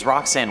think is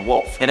Roxanne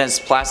Wolf. It has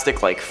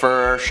plastic like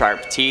fur,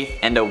 sharp teeth,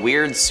 and a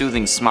weird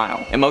soothing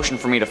smile. It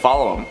motioned for me to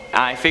follow him.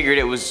 I figured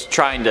it was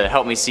trying to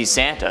help me see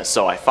Santa,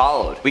 so I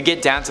followed. We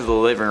get down to the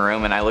living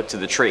room and I look to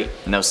the tree.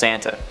 No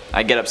Santa.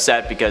 I get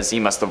upset because he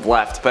must have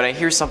left, but I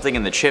hear something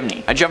in the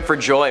chimney. I jump for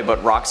joy,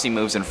 but Roxy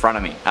moves in front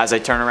of me. As I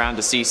turn around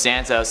to see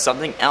Santa,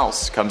 something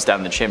else comes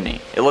down the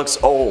chimney. It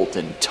looks old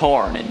and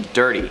torn and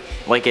dirty,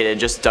 like it had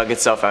just dug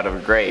itself out of a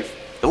grave.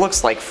 It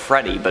looks like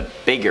Freddy, but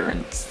bigger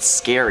and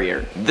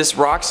scarier. This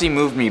Roxy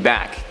moved me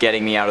back,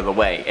 getting me out of the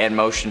way, and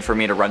motioned for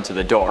me to run to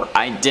the door.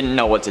 I didn't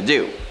know what to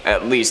do,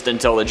 at least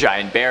until the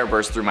giant bear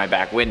burst through my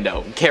back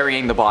window,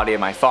 carrying the body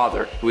of my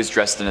father, who was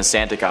dressed in a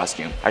Santa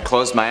costume. I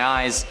closed my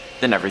eyes,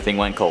 then everything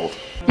went cold.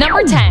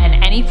 Number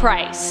 10. Any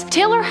price.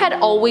 Taylor had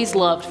always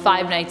loved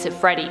Five Nights at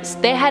Freddy's.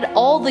 They had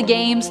all the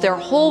games, their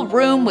whole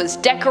room was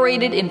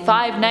decorated in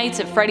Five Nights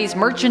at Freddy's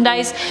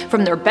merchandise,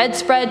 from their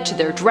bedspread to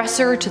their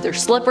dresser to their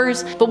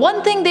slippers, but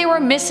one thing they were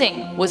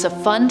missing was a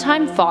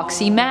Funtime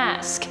Foxy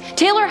mask.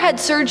 Taylor had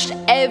searched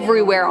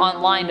everywhere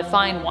online to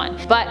find one,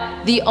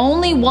 but the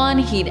only one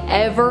he'd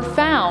ever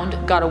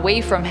found got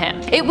away from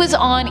him. It was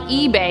on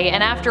eBay,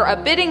 and after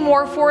a bidding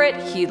war for it,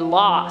 he'd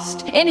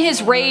lost. In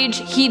his rage,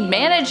 he'd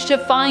managed to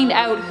find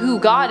out who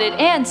got it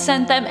and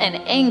sent them an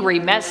angry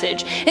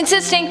message,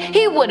 insisting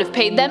he would have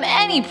paid them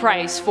any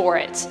price for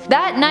it.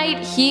 That night,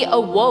 he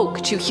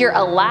awoke to hear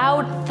a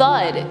loud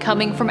thud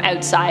coming from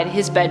outside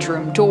his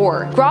bedroom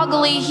door.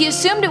 Groggily, he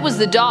assumed it was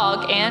the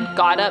dog and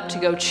got up to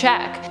go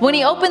check. When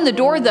he opened the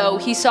door though,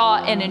 he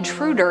saw an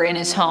intruder in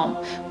his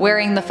home,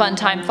 wearing the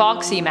Funtime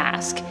Foxy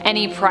mask.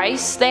 Any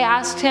price? They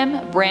asked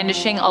him,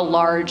 brandishing a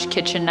large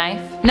kitchen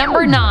knife.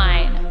 Number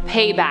 9.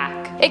 Payback.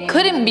 It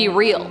couldn't be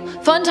real.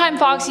 Funtime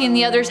Foxy and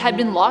the others had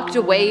been locked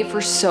away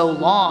for so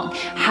long.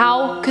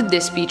 How could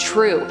this be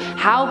true?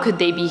 How could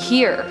they be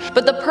here?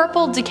 But the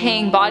purple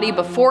decaying body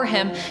before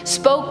him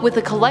spoke with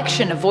a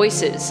collection of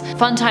voices.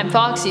 Funtime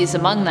Foxy is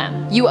among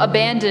them. You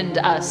abandoned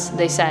us,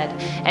 they said,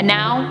 and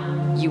now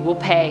you will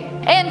pay.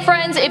 And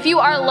friends, if you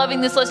are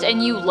loving this list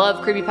and you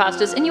love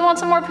creepypastas and you want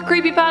some more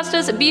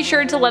creepypastas, be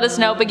sure to let us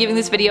know by giving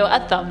this video a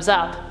thumbs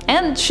up.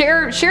 And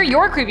share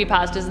your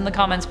creepypastas in the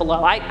comments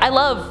below. I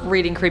love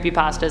reading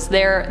creepypastas.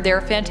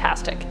 They're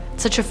fantastic.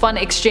 Such a fun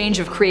exchange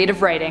of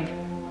creative writing.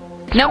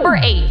 Number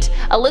 8.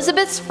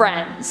 Elizabeth's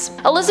friends.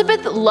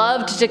 Elizabeth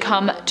loved to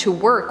come to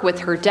work with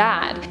her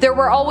dad. There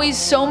were always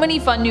so many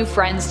fun new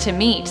friends to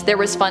meet. There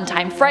was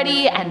Funtime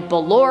Freddy and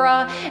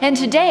Ballora, and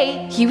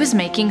today he was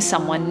making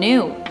someone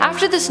new.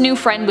 After this new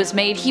friend was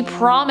made, he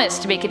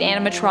promised to make an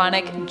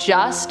animatronic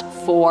just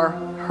for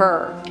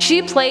her.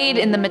 She played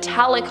in the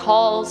metallic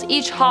halls,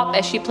 each hop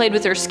as she played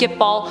with her skip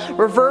ball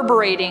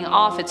reverberating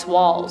off its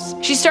walls.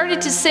 She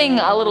started to sing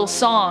a little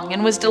song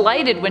and was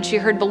delighted when she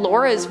heard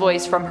Ballora's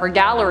voice from her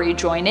gallery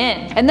join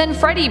in, and then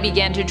Freddy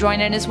began to join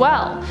in as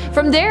well.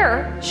 From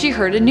there, she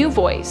heard a new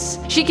voice.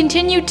 She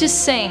continued to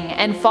sing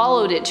and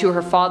followed it to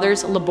her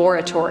father's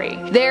laboratory.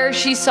 There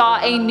she saw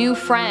a new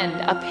friend,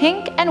 a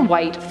pink and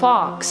white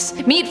fox.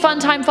 Meet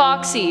Funtime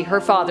Foxy,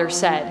 her father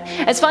said.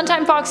 As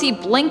Funtime Foxy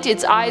blinked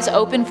its eyes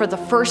open for the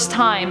first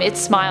time, it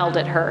smiled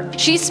at her.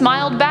 She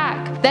smiled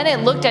back. Then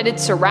it looked at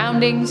its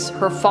surroundings,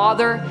 her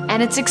father,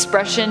 and its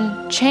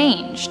expression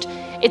changed.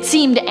 It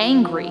seemed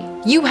angry.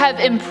 You have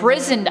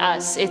imprisoned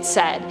us, it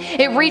said.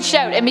 It reached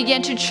out and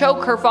began to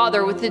choke her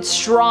father with its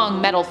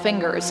strong metal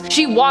fingers.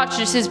 She watched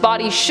as his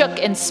body shook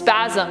and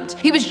spasmed.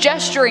 He was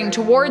gesturing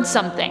towards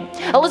something.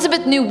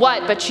 Elizabeth knew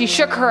what, but she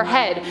shook her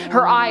head,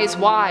 her eyes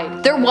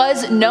wide. There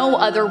was no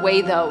other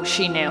way though,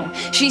 she knew.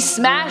 She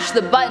smashed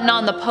the button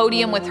on the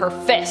podium with her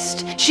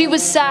fist. She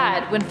was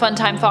sad when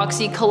Funtime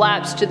Foxy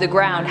collapsed to the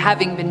ground,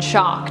 having been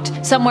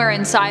shocked. Somewhere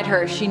inside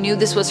her, she knew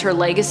this was her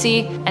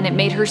legacy, and it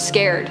made her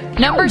scared.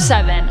 Number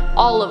 7.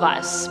 All of us.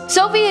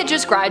 Sophie had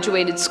just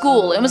graduated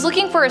school and was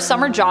looking for a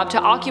summer job to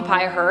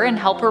occupy her and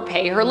help her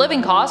pay her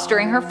living costs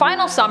during her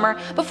final summer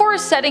before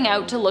setting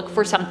out to look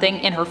for something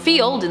in her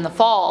field in the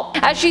fall.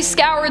 As she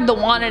scoured the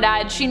wanted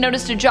ad, she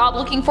noticed a job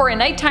looking for a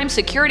nighttime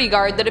security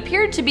guard that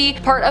appeared to be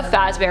part of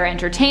Fazbear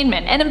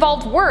Entertainment and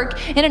involved work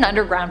in an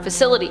underground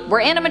facility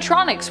where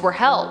animatronics were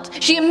held.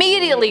 She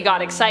immediately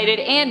got excited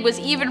and was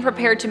even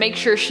prepared to make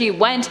sure she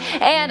went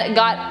and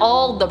got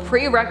all the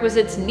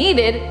prerequisites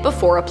needed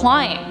before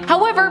applying.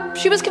 However,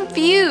 she was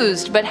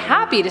confused but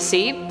happy to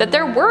see that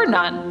there were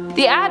none.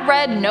 The ad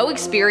read no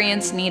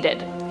experience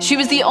needed. She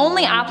was the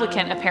only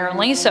applicant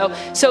apparently, so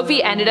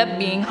Sophie ended up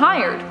being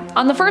hired.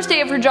 On the first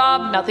day of her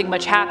job, nothing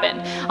much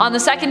happened. On the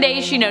second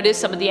day, she noticed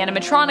some of the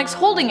animatronics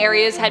holding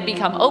areas had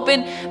become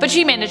open, but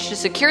she managed to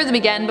secure them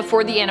again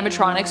before the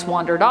animatronics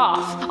wandered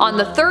off. On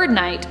the third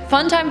night,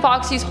 Funtime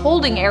Foxy's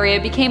holding area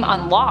became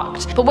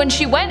unlocked, but when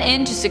she went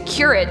in to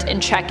secure it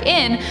and check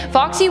in,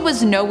 Foxy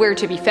was nowhere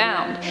to be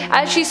found.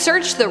 As she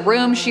searched the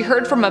room, she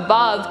heard from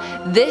above,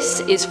 "This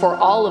is for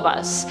all of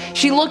us."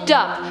 She looked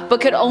up, but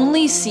could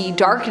only see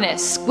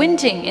darkness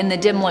squinting in the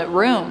dim-lit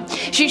room.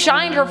 She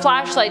shined her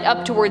flashlight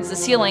up towards the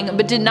ceiling,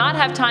 but did not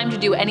have time to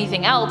do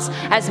anything else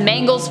as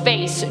Mangle's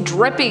face,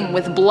 dripping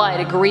with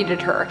blood,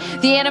 greeted her.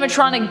 The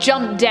animatronic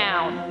jumped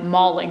down,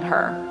 mauling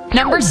her.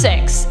 Number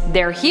 6.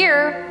 They're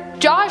here.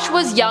 Josh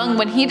was young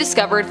when he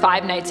discovered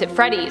Five Nights at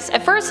Freddy's.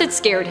 At first it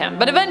scared him,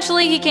 but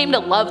eventually he came to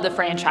love the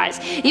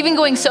franchise, even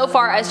going so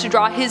far as to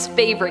draw his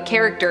favorite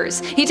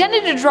characters. He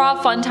tended to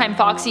draw Funtime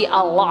Foxy a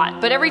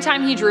lot, but every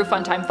time he drew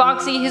Funtime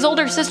Foxy, his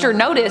older sister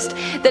noticed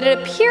that it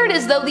appeared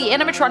as though the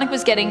animatronic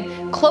was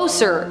getting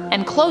closer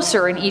and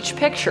closer in each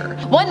picture.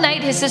 One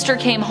night his sister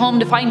came home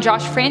to find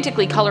Josh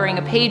frantically coloring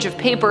a page of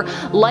paper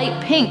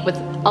light pink with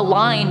a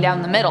line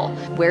down the middle.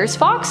 "Where's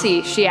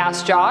Foxy?" she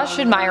asked Josh,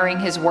 admiring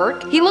his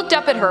work. He looked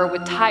up at her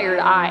with tired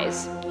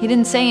eyes. He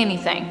didn't say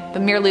anything,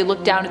 but merely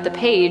looked down at the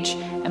page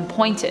and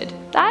pointed.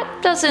 "That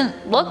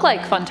doesn't look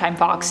like Funtime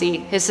Foxy,"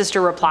 his sister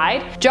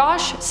replied.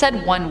 Josh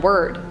said one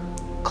word: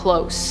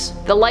 "Close."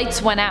 The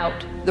lights went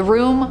out. The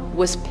room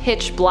was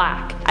pitch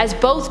black. As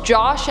both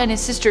Josh and his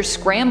sister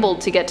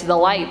scrambled to get to the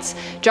lights,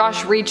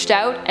 Josh reached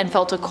out and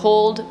felt a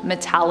cold,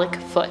 metallic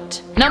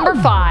foot. Number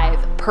 5.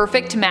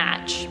 Perfect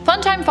match.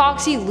 Funtime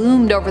Foxy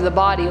loomed over the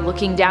body,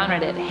 looking down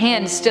at it,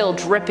 hands still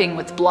dripping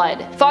with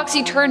blood.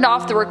 Foxy turned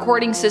off the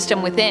recording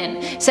system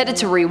within, set it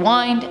to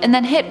rewind, and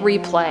then hit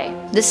replay.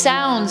 The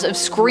sounds of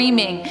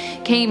screaming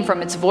came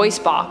from its voice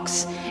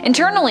box.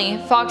 Internally,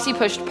 Foxy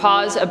pushed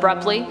pause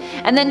abruptly,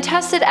 and then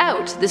tested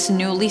out this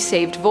newly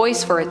saved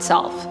voice for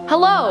itself.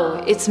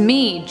 "Hello, it's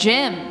me,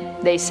 Jim,"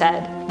 they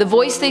said. The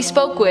voice they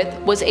spoke with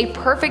was a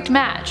perfect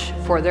match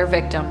for their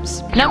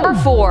victims. Number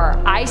 4.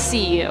 I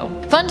See You.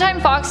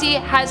 Funtime Foxy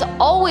has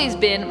always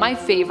been my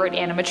favorite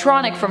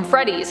animatronic from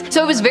Freddy's,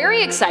 so I was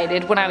very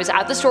excited when I was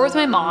at the store with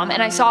my mom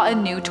and I saw a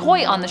new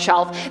toy on the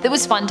shelf that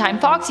was Funtime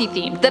Foxy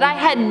themed that I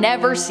had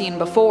never seen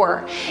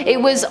before.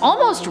 It was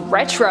almost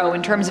retro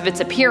in terms of its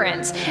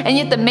appearance, and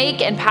yet the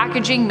make and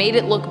packaging made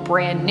it look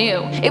brand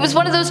new. It was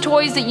one of those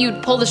toys that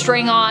you'd pull the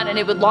string on and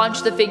it would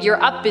launch the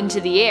figure up into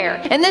the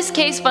air. In this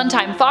case,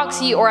 Funtime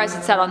Foxy, or as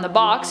it said on the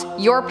box,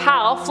 your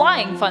pal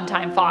Flying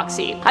Funtime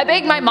Foxy. I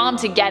begged my mom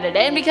to get it,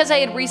 and because I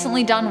had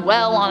recently done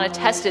well on a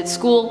test at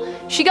school,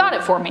 she got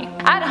it for me.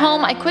 At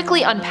home, I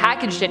quickly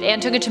unpackaged it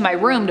and took it to my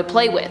room to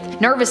play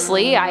with.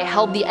 Nervously, I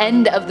held the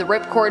end of the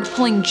ripcord,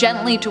 pulling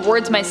gently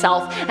towards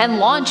myself and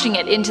launching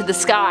it into the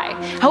sky.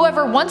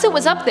 However, once it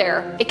was up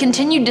there, it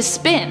continued to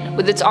spin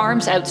with its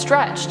arms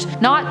outstretched,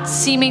 not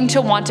seeming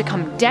to want to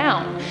come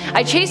down.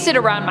 I chased it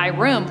around my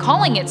room,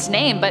 calling its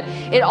name, but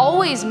it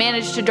always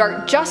managed to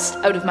dart just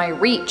out of my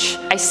reach.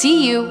 "I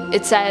see you,"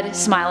 it said,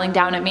 smiling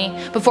down at me,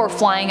 before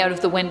flying out of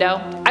the window.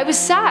 I was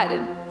sad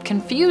and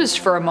confused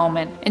for a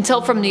moment,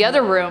 until from the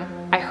other room,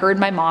 I heard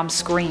my mom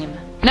scream.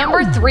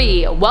 Number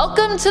 3.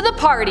 Welcome to the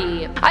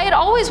party. I had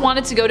always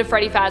wanted to go to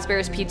Freddy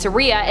Fazbear's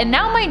Pizzeria, and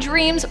now my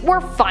dreams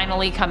were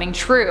finally coming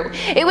true.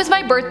 It was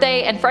my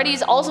birthday, and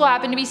Freddy's also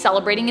happened to be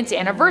celebrating its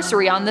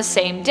anniversary on the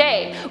same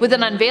day, with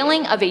an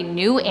unveiling of a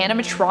new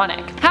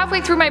animatronic. Halfway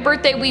through my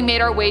birthday, we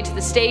made our way to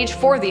the stage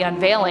for the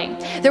unveiling.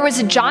 There was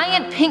a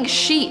giant pink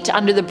sheet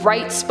under the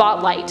bright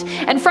spotlight,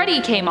 and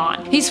Freddy came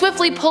on. He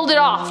swiftly pulled it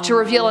off to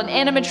reveal an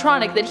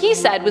animatronic that he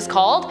said was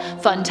called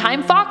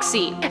Funtime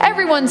Foxy.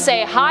 "Everyone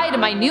say hi to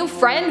my new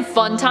friend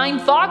Funtime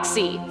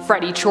Foxy,"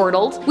 Freddy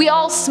chortled. We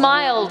all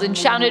smiled and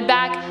shouted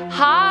back,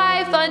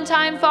 "Hi,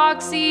 Funtime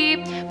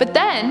Foxy!" But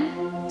then,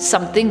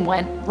 something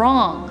went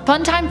wrong.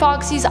 Funtime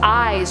Foxy's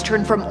eyes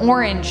turned from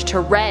orange to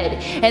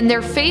red, and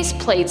their face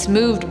plates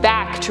moved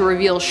back to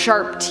reveal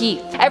sharp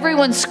teeth.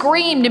 Everyone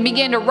screamed and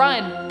began to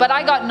run, but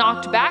I got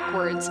knocked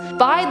backwards.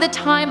 By the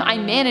time I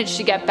managed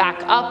to get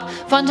back up,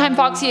 Funtime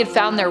Foxy had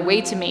found their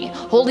way to me,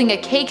 holding a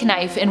cake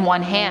knife in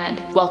one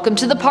hand. "Welcome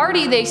to the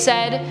party," they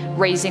said,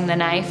 raising the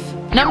knife.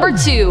 Number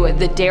 2.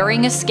 The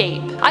Daring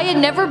Escape. I had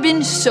never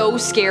been so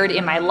scared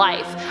in my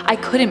life. I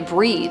couldn't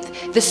breathe.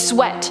 The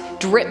sweat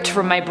dripped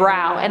from my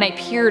brow, and I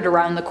peered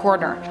around the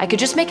corner. I could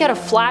just make out a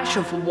flash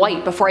of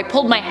white before I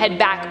pulled my head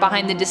back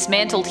behind the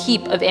dismantled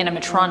heap of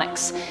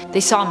animatronics. They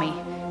saw me.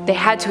 They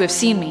had to have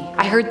seen me.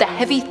 I heard the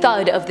heavy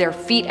thud of their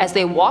feet as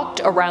they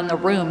walked around the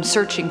room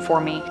searching for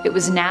me. It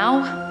was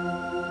now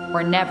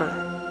or never,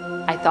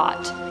 I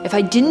thought. If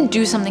I didn't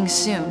do something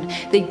soon,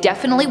 they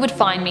definitely would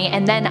find me,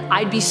 and then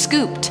I'd be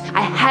scooped.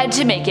 I had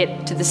to make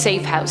it to the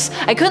safe house.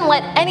 I couldn't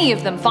let any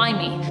of them find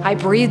me. I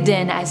breathed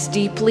in as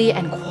deeply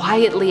and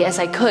quietly as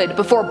I could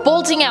before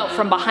bolting out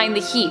from behind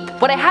the heap.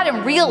 What I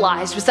hadn't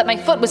realized was that my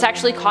foot was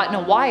actually caught in a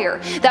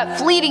wire. That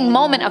fleeting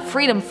moment of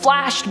freedom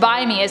flashed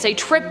by me as I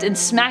tripped and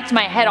smacked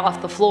my head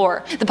off the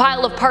floor, the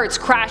pile of parts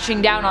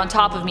crashing down on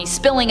top of me,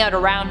 spilling out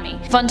around me.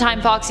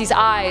 Funtime Foxy's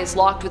eyes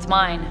locked with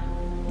mine.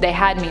 They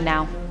had me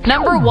now.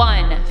 Number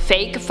 1.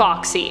 Fake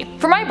Foxy.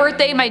 For my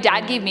birthday, my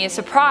dad gave me a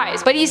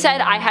surprise, but he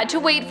said I had to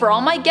wait for all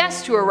my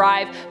guests to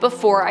arrive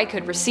before I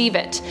could receive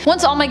it.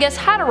 Once all my guests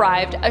had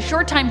arrived, a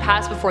short time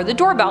passed before the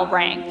doorbell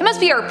rang. It must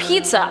be our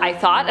pizza, I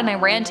thought, and I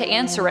ran to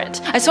answer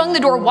it. I swung the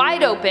door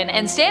wide open,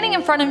 and standing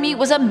in front of me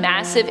was a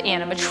massive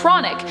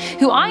animatronic,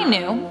 who I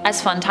knew as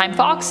Funtime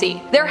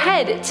Foxy. Their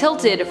head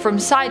tilted from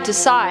side to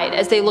side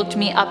as they looked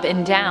me up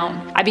and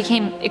down. I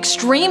became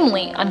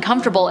extremely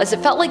uncomfortable as it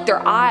felt like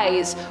their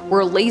eyes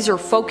were laser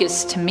focused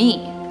to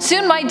me.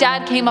 Soon my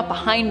dad came up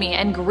behind me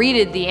and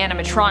greeted the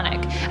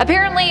animatronic.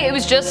 Apparently it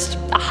was just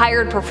a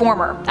hired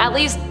performer, at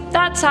least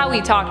that's how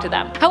he talked to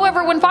them.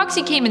 However, when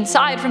Foxy came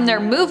inside, from their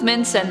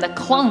movements and the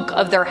clunk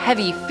of their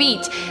heavy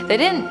feet, they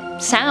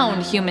didn't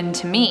sound human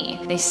to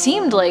me. They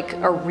seemed like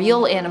a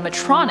real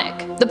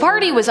animatronic. The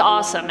party was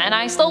awesome, and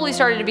I slowly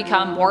started to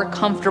become more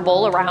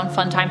comfortable around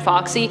Funtime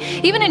Foxy,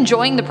 even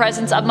enjoying the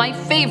presence of my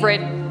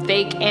favorite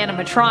fake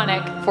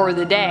animatronic for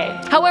the day.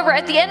 However,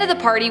 at the end of the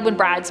party, when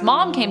Brad's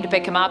mom came to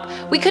pick him up,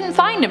 we couldn't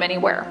find him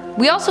anywhere.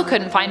 We also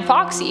couldn't find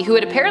Foxy, who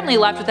had apparently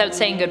left without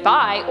saying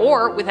goodbye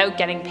or without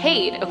getting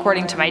paid,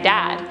 according to my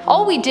dad.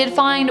 All we did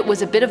find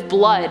was a bit of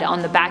blood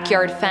on the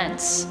backyard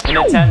fence. In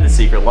a 10, the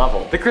secret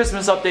level. The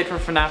Christmas update for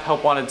FNAF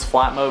Help Wanted's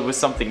flat mode was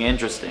something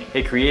interesting.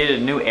 It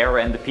created a new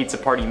era in the pizza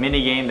party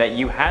minigame that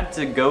you had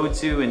to go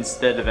to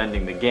instead of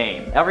ending the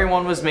game.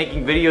 Everyone was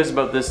making videos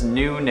about this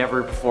new,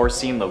 never before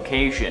seen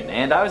location,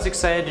 and I was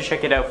excited to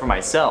check it out for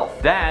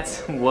myself.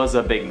 That was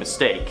a big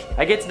mistake.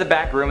 I get to the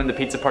back room in the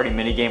pizza party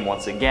minigame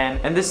once again,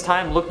 and this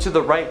time look to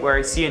the right where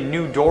I see a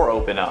new door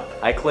open up.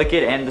 I click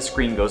it and the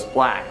screen goes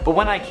black. But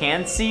when I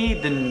can see,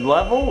 the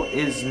level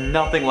is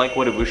nothing like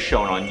what it was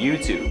shown on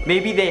YouTube.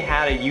 Maybe they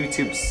had a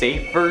YouTube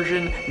safe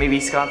version, maybe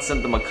Scott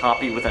sent them a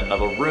copy with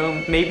another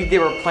room, maybe they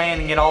were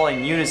planning it all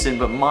in unison,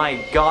 but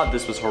my god,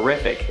 this was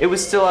horrific. It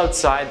was still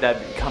outside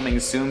that coming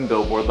soon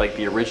billboard like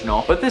the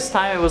original, but this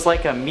time it was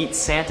like a meet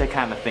Santa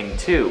kind of thing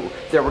too.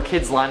 There were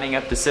kids lining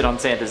up to sit on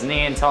Santa's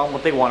knee and tell him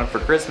what they wanted for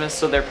Christmas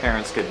so their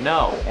parents could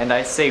know. And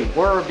I say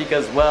were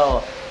because,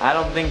 well, I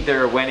don't think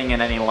they're waiting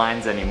in any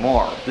lines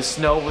anymore. The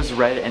snow was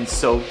red and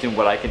soaked in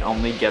what I can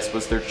only guess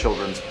was their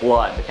children's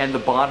blood, and the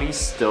bodies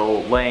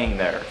still laying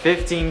there.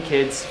 15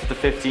 kids for the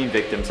 15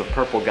 victims of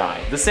Purple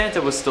Guy. The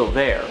Santa was still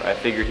there. I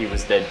figured he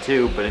was dead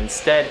too, but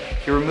instead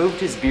he removed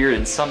his beard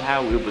and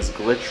somehow it was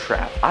glitch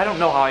trapped. I don't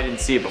know how I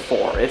didn't see it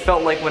before. It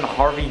felt like when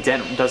Harvey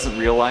Dent doesn't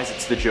realize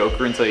it's the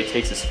Joker until he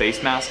takes his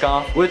face mask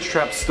off. Glitch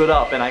Trap stood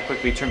up and I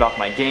quickly turned off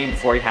my game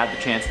before he had the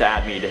chance to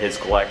add me to his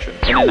collection.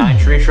 In a 9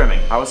 tree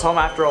trimming. I was home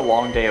after a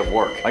long day of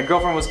work. My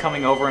girlfriend was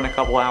coming over in a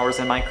couple hours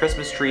and my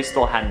Christmas tree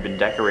still hadn't been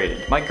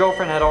decorated. My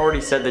girlfriend had already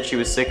said that she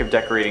was sick of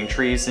decorating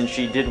trees since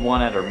she did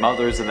one at her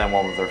mother's and then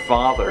one with her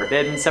father. They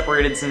had been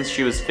separated since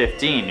she was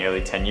 15,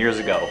 nearly 10 years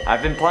ago.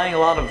 I've been playing a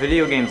lot of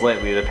video games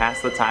lately to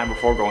pass the time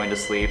before going to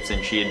sleep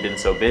since she had been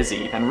so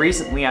busy, and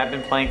recently I've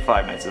been playing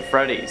Five Nights at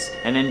Freddy's,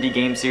 an indie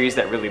game series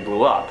that really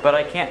blew up, but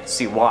I can't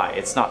see why.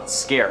 It's not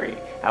scary.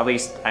 At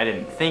least, I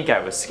didn't think I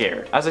was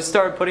scared. As I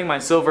started putting my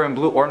silver and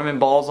blue ornament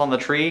balls on the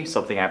tree,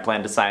 something I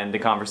plan to sign into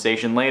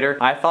conversation later,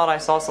 I thought I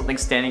saw something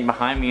standing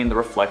behind me in the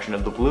reflection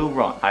of the blue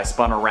run. I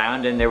spun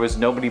around and there was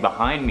nobody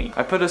behind me.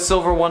 I put a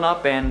silver one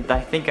up and I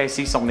think I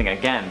see something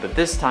again, but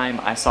this time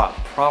I saw it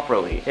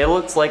properly. It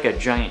looks like a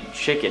giant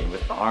chicken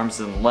with arms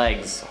and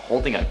legs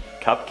holding a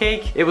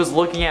cupcake? It was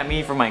looking at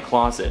me from my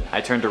closet.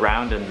 I turned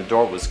around and the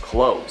door was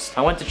closed.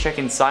 I went to check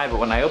inside, but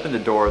when I opened the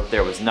door,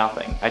 there was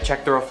nothing. I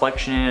checked the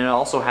reflection and it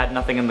also had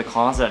nothing in the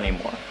closet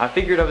anymore. I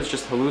figured I was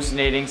just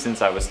hallucinating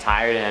since I was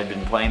tired and had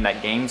been playing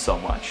that game so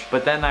much.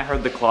 But then I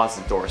heard the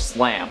closet door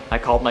slam. I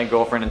called my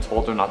girlfriend and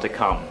told her not to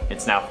come.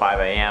 It's now 5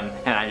 AM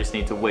and I just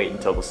need to wait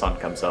until the sun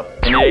comes up.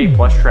 An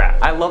A+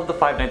 trap. I love the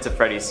Five Nights at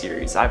Freddy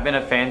series. I've been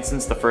a fan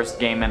since the first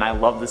game and I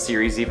love the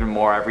series even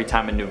more every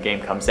time a new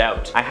game comes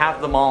out. I have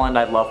them all and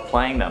I love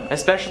playing them,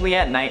 especially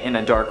at night in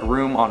a dark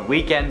room on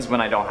weekends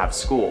when I don't have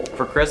school.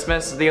 For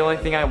Christmas, the only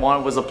thing I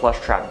wanted was a plush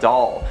trap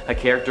doll, a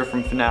character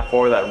from FNAF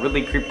 4 that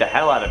really creeped the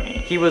hell out of me.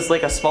 He was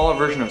like a smaller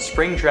version of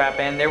Springtrap,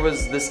 and there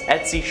was this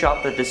Etsy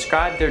shop that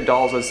described their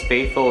dolls as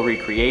faithful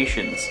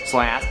recreations. So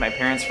I asked my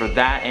parents for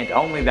that and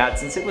only that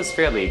since it was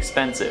fairly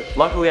expensive.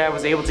 Luckily I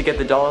was able to get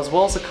the doll as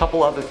well as a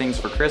couple other things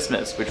for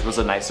Christmas, which was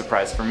a nice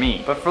surprise for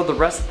me. But for the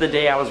rest of the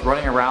day I was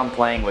running around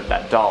playing with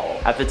that doll.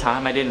 At the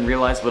time I didn't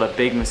realize what a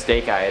big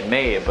mistake I had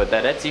made, but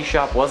that Etsy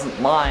shop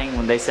wasn't lying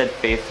when they said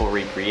faithful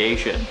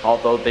recreation,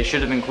 although they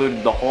should have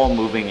included the whole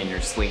moving in your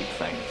sleep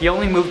thing. He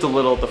only moved a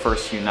little the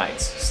first few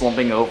nights,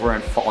 slumping over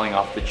and falling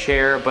off the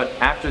chair, but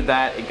after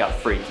that it got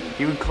freaky.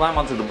 He would climb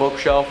onto the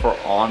bookshelf or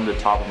on the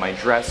top of my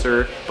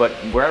dresser, but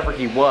wherever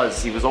he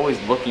was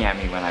always looking at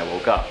me when I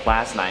woke up.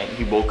 Last night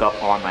he woke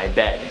up on my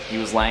bed. He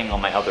was laying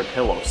on my other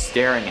pillow,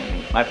 staring at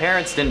me. My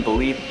parents didn't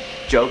believe me.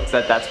 Joked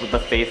that that's what the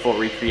faithful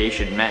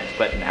recreation meant,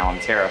 but now I'm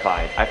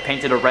terrified. I've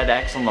painted a red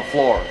X on the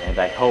floor, and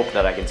I hope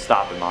that I can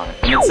stop him on it.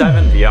 And at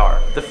 7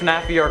 VR. The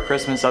FNAF VR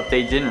Christmas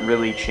update didn't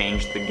really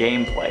change the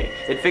gameplay.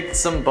 It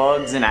fixed some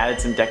bugs and added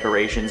some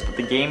decorations, but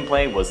the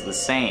gameplay was the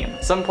same.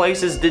 Some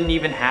places didn't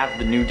even have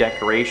the new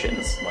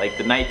decorations, like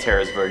the night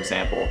terrors for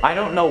example. I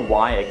don't know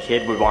why a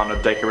kid would want to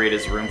decorate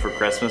his room for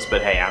Christmas,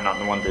 but hey, I'm not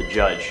the one to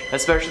judge.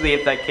 Especially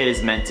if that kid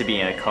is meant to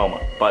be in a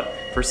coma. But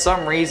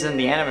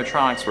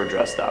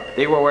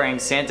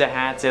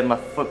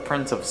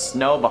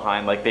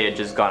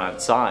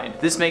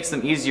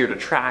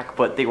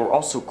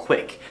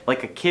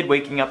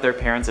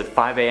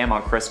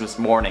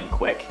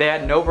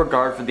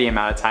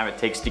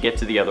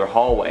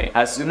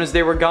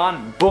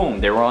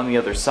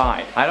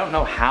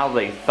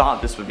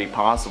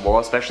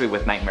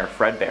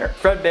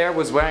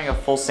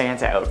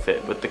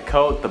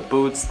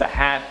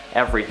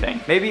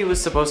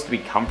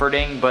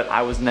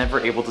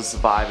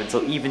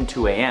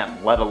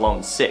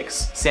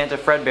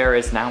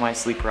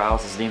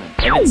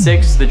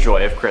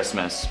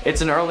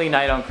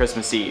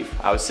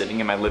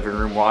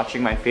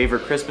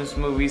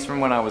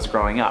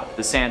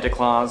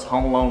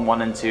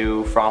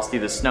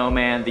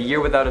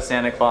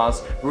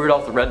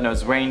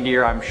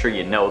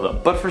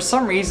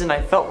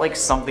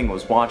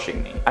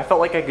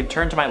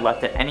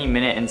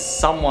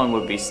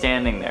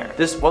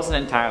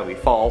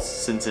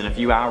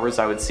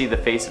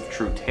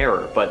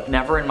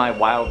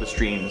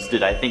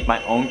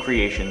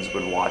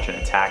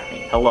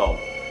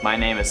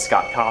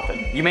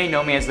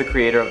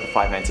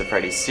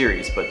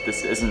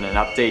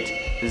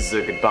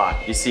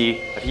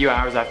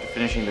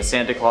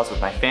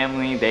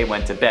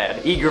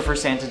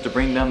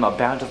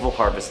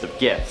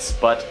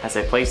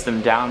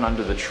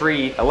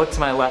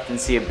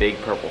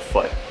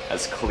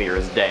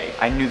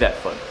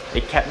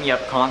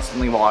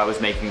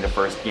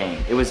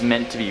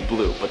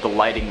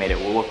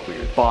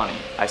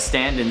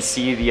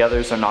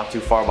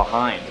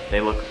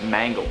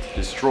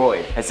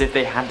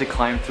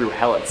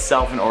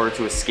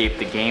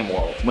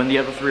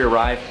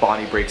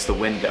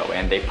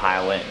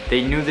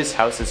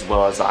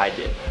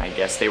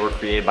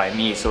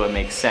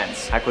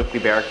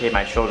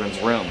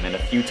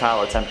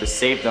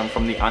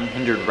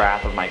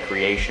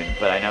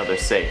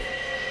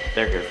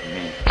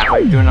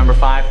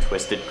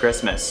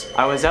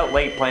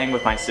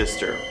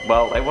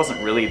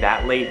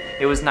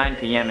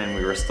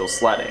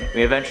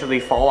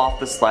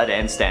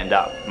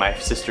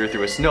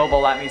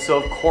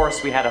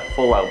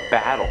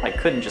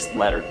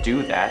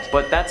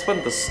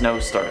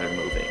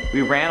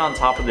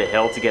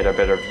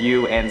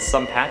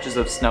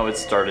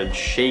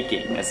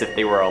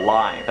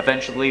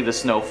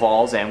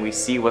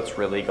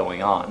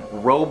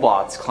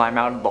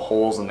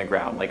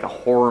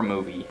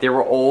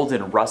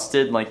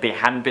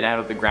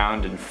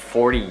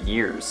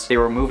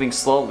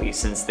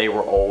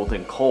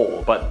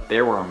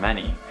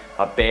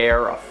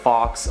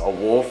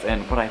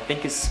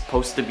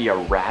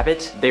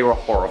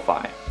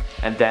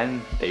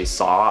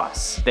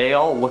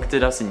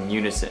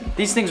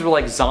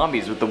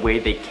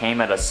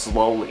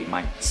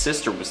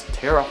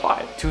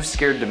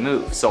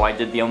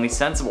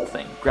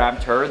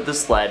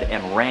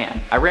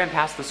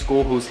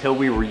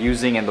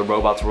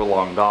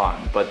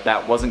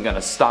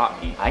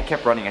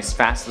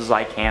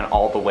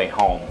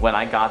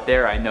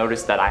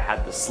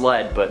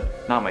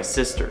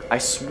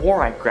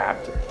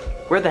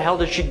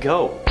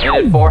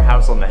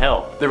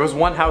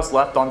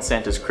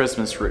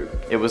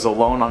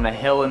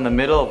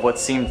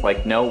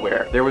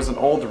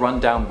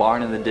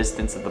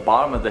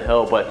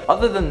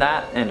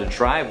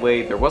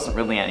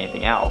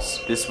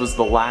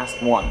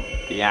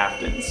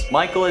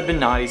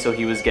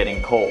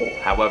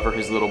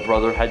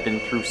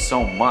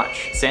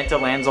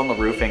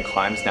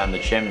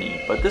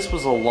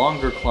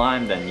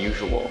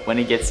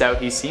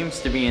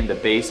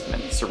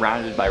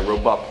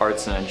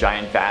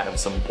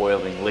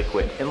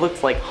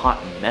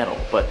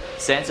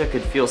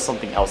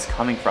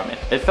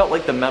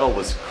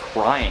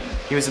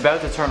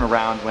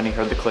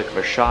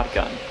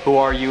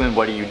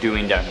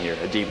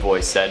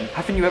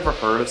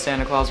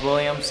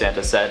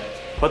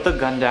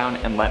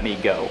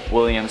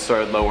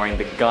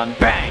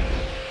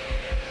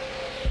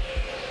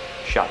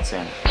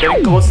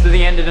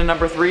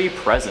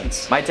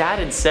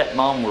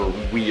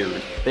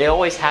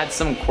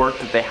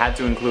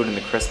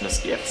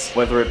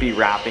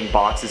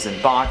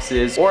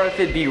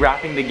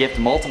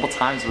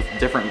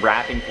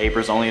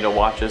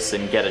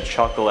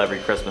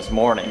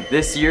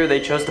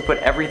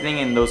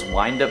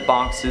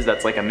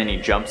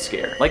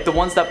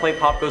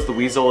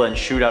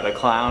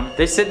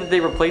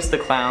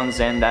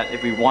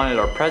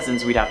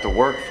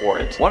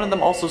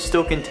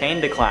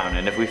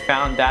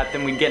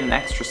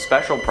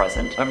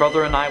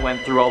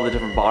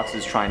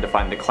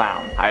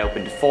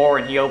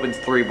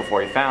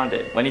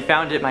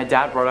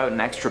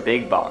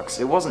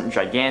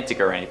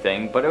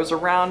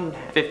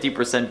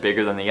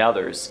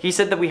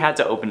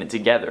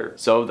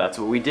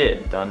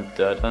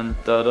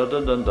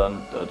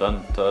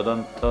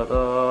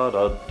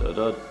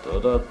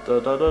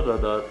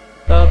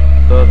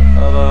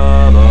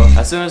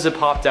As soon as it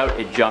popped out,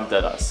 it jumped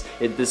at us.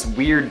 This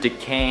weird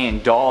decaying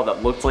doll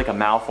that looked like a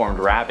malformed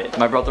rabbit.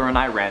 My brother and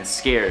I ran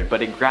scared,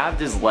 but it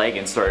grabbed his leg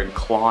and started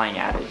clawing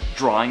at it,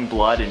 drawing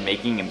blood and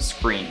making him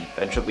scream.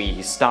 Eventually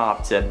he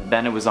stopped, and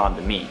then it was on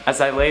to me.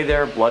 As I lay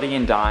there, bloody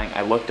and dying,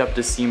 I looked up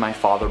to see my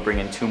father bring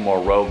in 2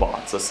 more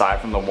robots, aside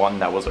from the one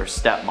that was our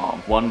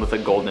stepmom, one with a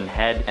golden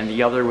head and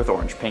the other with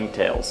orange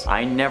pigtails.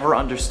 I never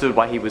understood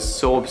why he was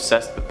so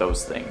obsessed with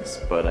those things,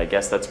 but I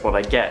guess that's what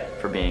I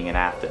get for being an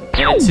Afton.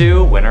 And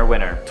 2, winner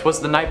winner. 'Twas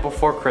the night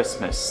before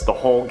Christmas. The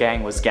whole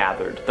gang was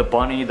gathered. The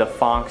bunny, the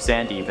fox,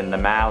 and even the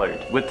mallard.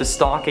 With the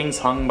stockings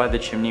hung by the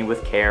chimney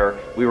with care,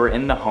 we were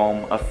in the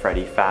home of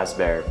Freddy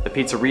Fazbear. The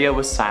pizzeria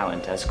was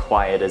silent, as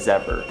quiet as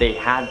ever. They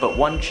had but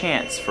one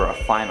chance for a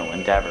final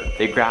endeavor.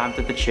 They grabbed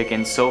at the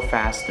chicken so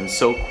fast and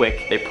so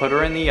quick, they put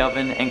her in the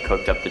oven and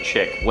cooked up the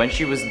chick. When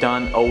she was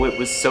done, oh it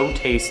was so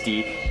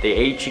tasty, they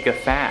ate chica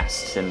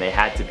fast, and they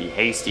had to be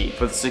hasty.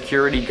 For the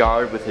security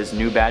guard with his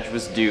new badge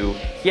was due,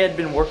 he had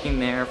been working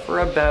there for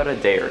about a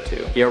day or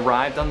 2. He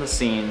arrived on the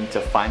scene to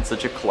find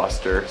such a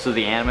cluster, so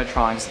the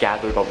animatronics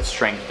gathered all the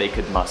strength they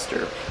could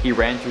muster. He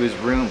ran to his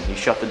room, he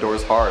shut the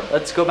doors hard.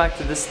 Let's go back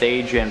to the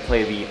stage and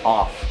play the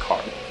off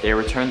card. They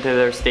returned to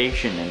their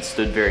station and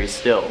stood very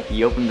still.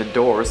 He opened the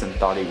doors and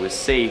thought he was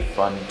safe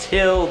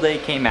until they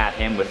came at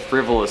him with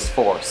frivolous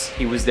force.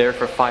 He was there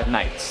for 5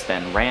 nights,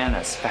 then ran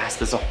as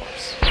fast as a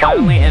horse.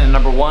 Finally, in at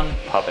number 1,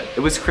 Puppet.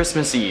 It was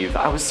Christmas Eve.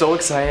 I was so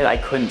excited I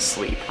couldn't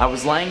sleep. I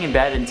was laying in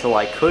bed until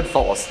I could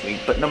fall asleep,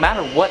 but no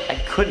matter what, I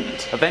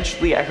couldn't.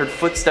 Eventually, I heard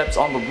footsteps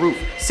on the roof.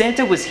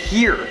 Santa was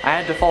here! I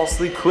had to fall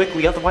asleep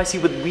quickly, otherwise he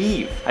would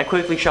leave. I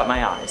quickly shut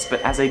my eyes,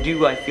 but as I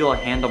do, I feel a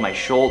hand on my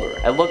shoulder.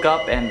 I look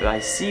up and I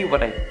see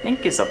what I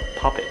think is a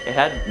puppet. It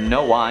had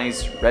no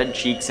eyes, red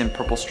cheeks, and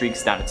purple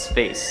streaks down its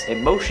face. It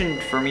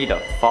motioned for me to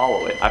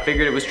follow it. I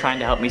figured it was trying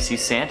to help me see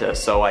Santa,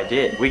 so I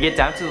did. We get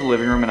down to the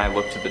living room and I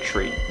look to the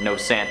tree. No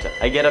Santa.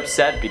 I get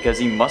upset because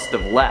he must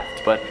have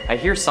left, but I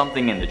hear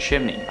something in the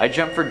chimney. I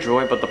jump for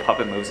joy, but the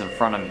puppet moves in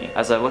front of me.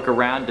 As I look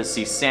around to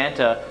see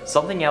Santa,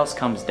 something else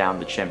comes down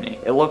the chimney.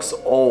 It looks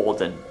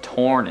old and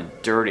torn and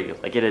dirty,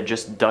 like it had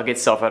just dug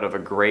itself out of a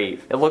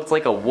grave. It looked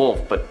like a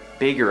wolf, but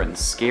bigger and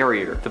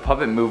scarier. The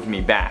puppet moved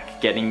me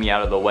back, getting me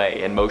out of the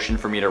way, and motioned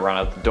for me to run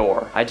out the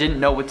door. I didn't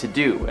know what to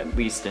do, at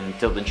least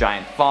until the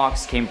giant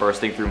fox came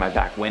bursting through my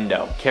back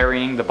window,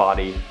 carrying the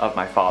body of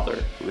my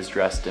father, who was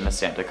dressed in a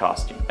Santa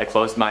costume. I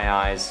closed my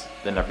eyes,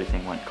 then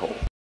everything went cold.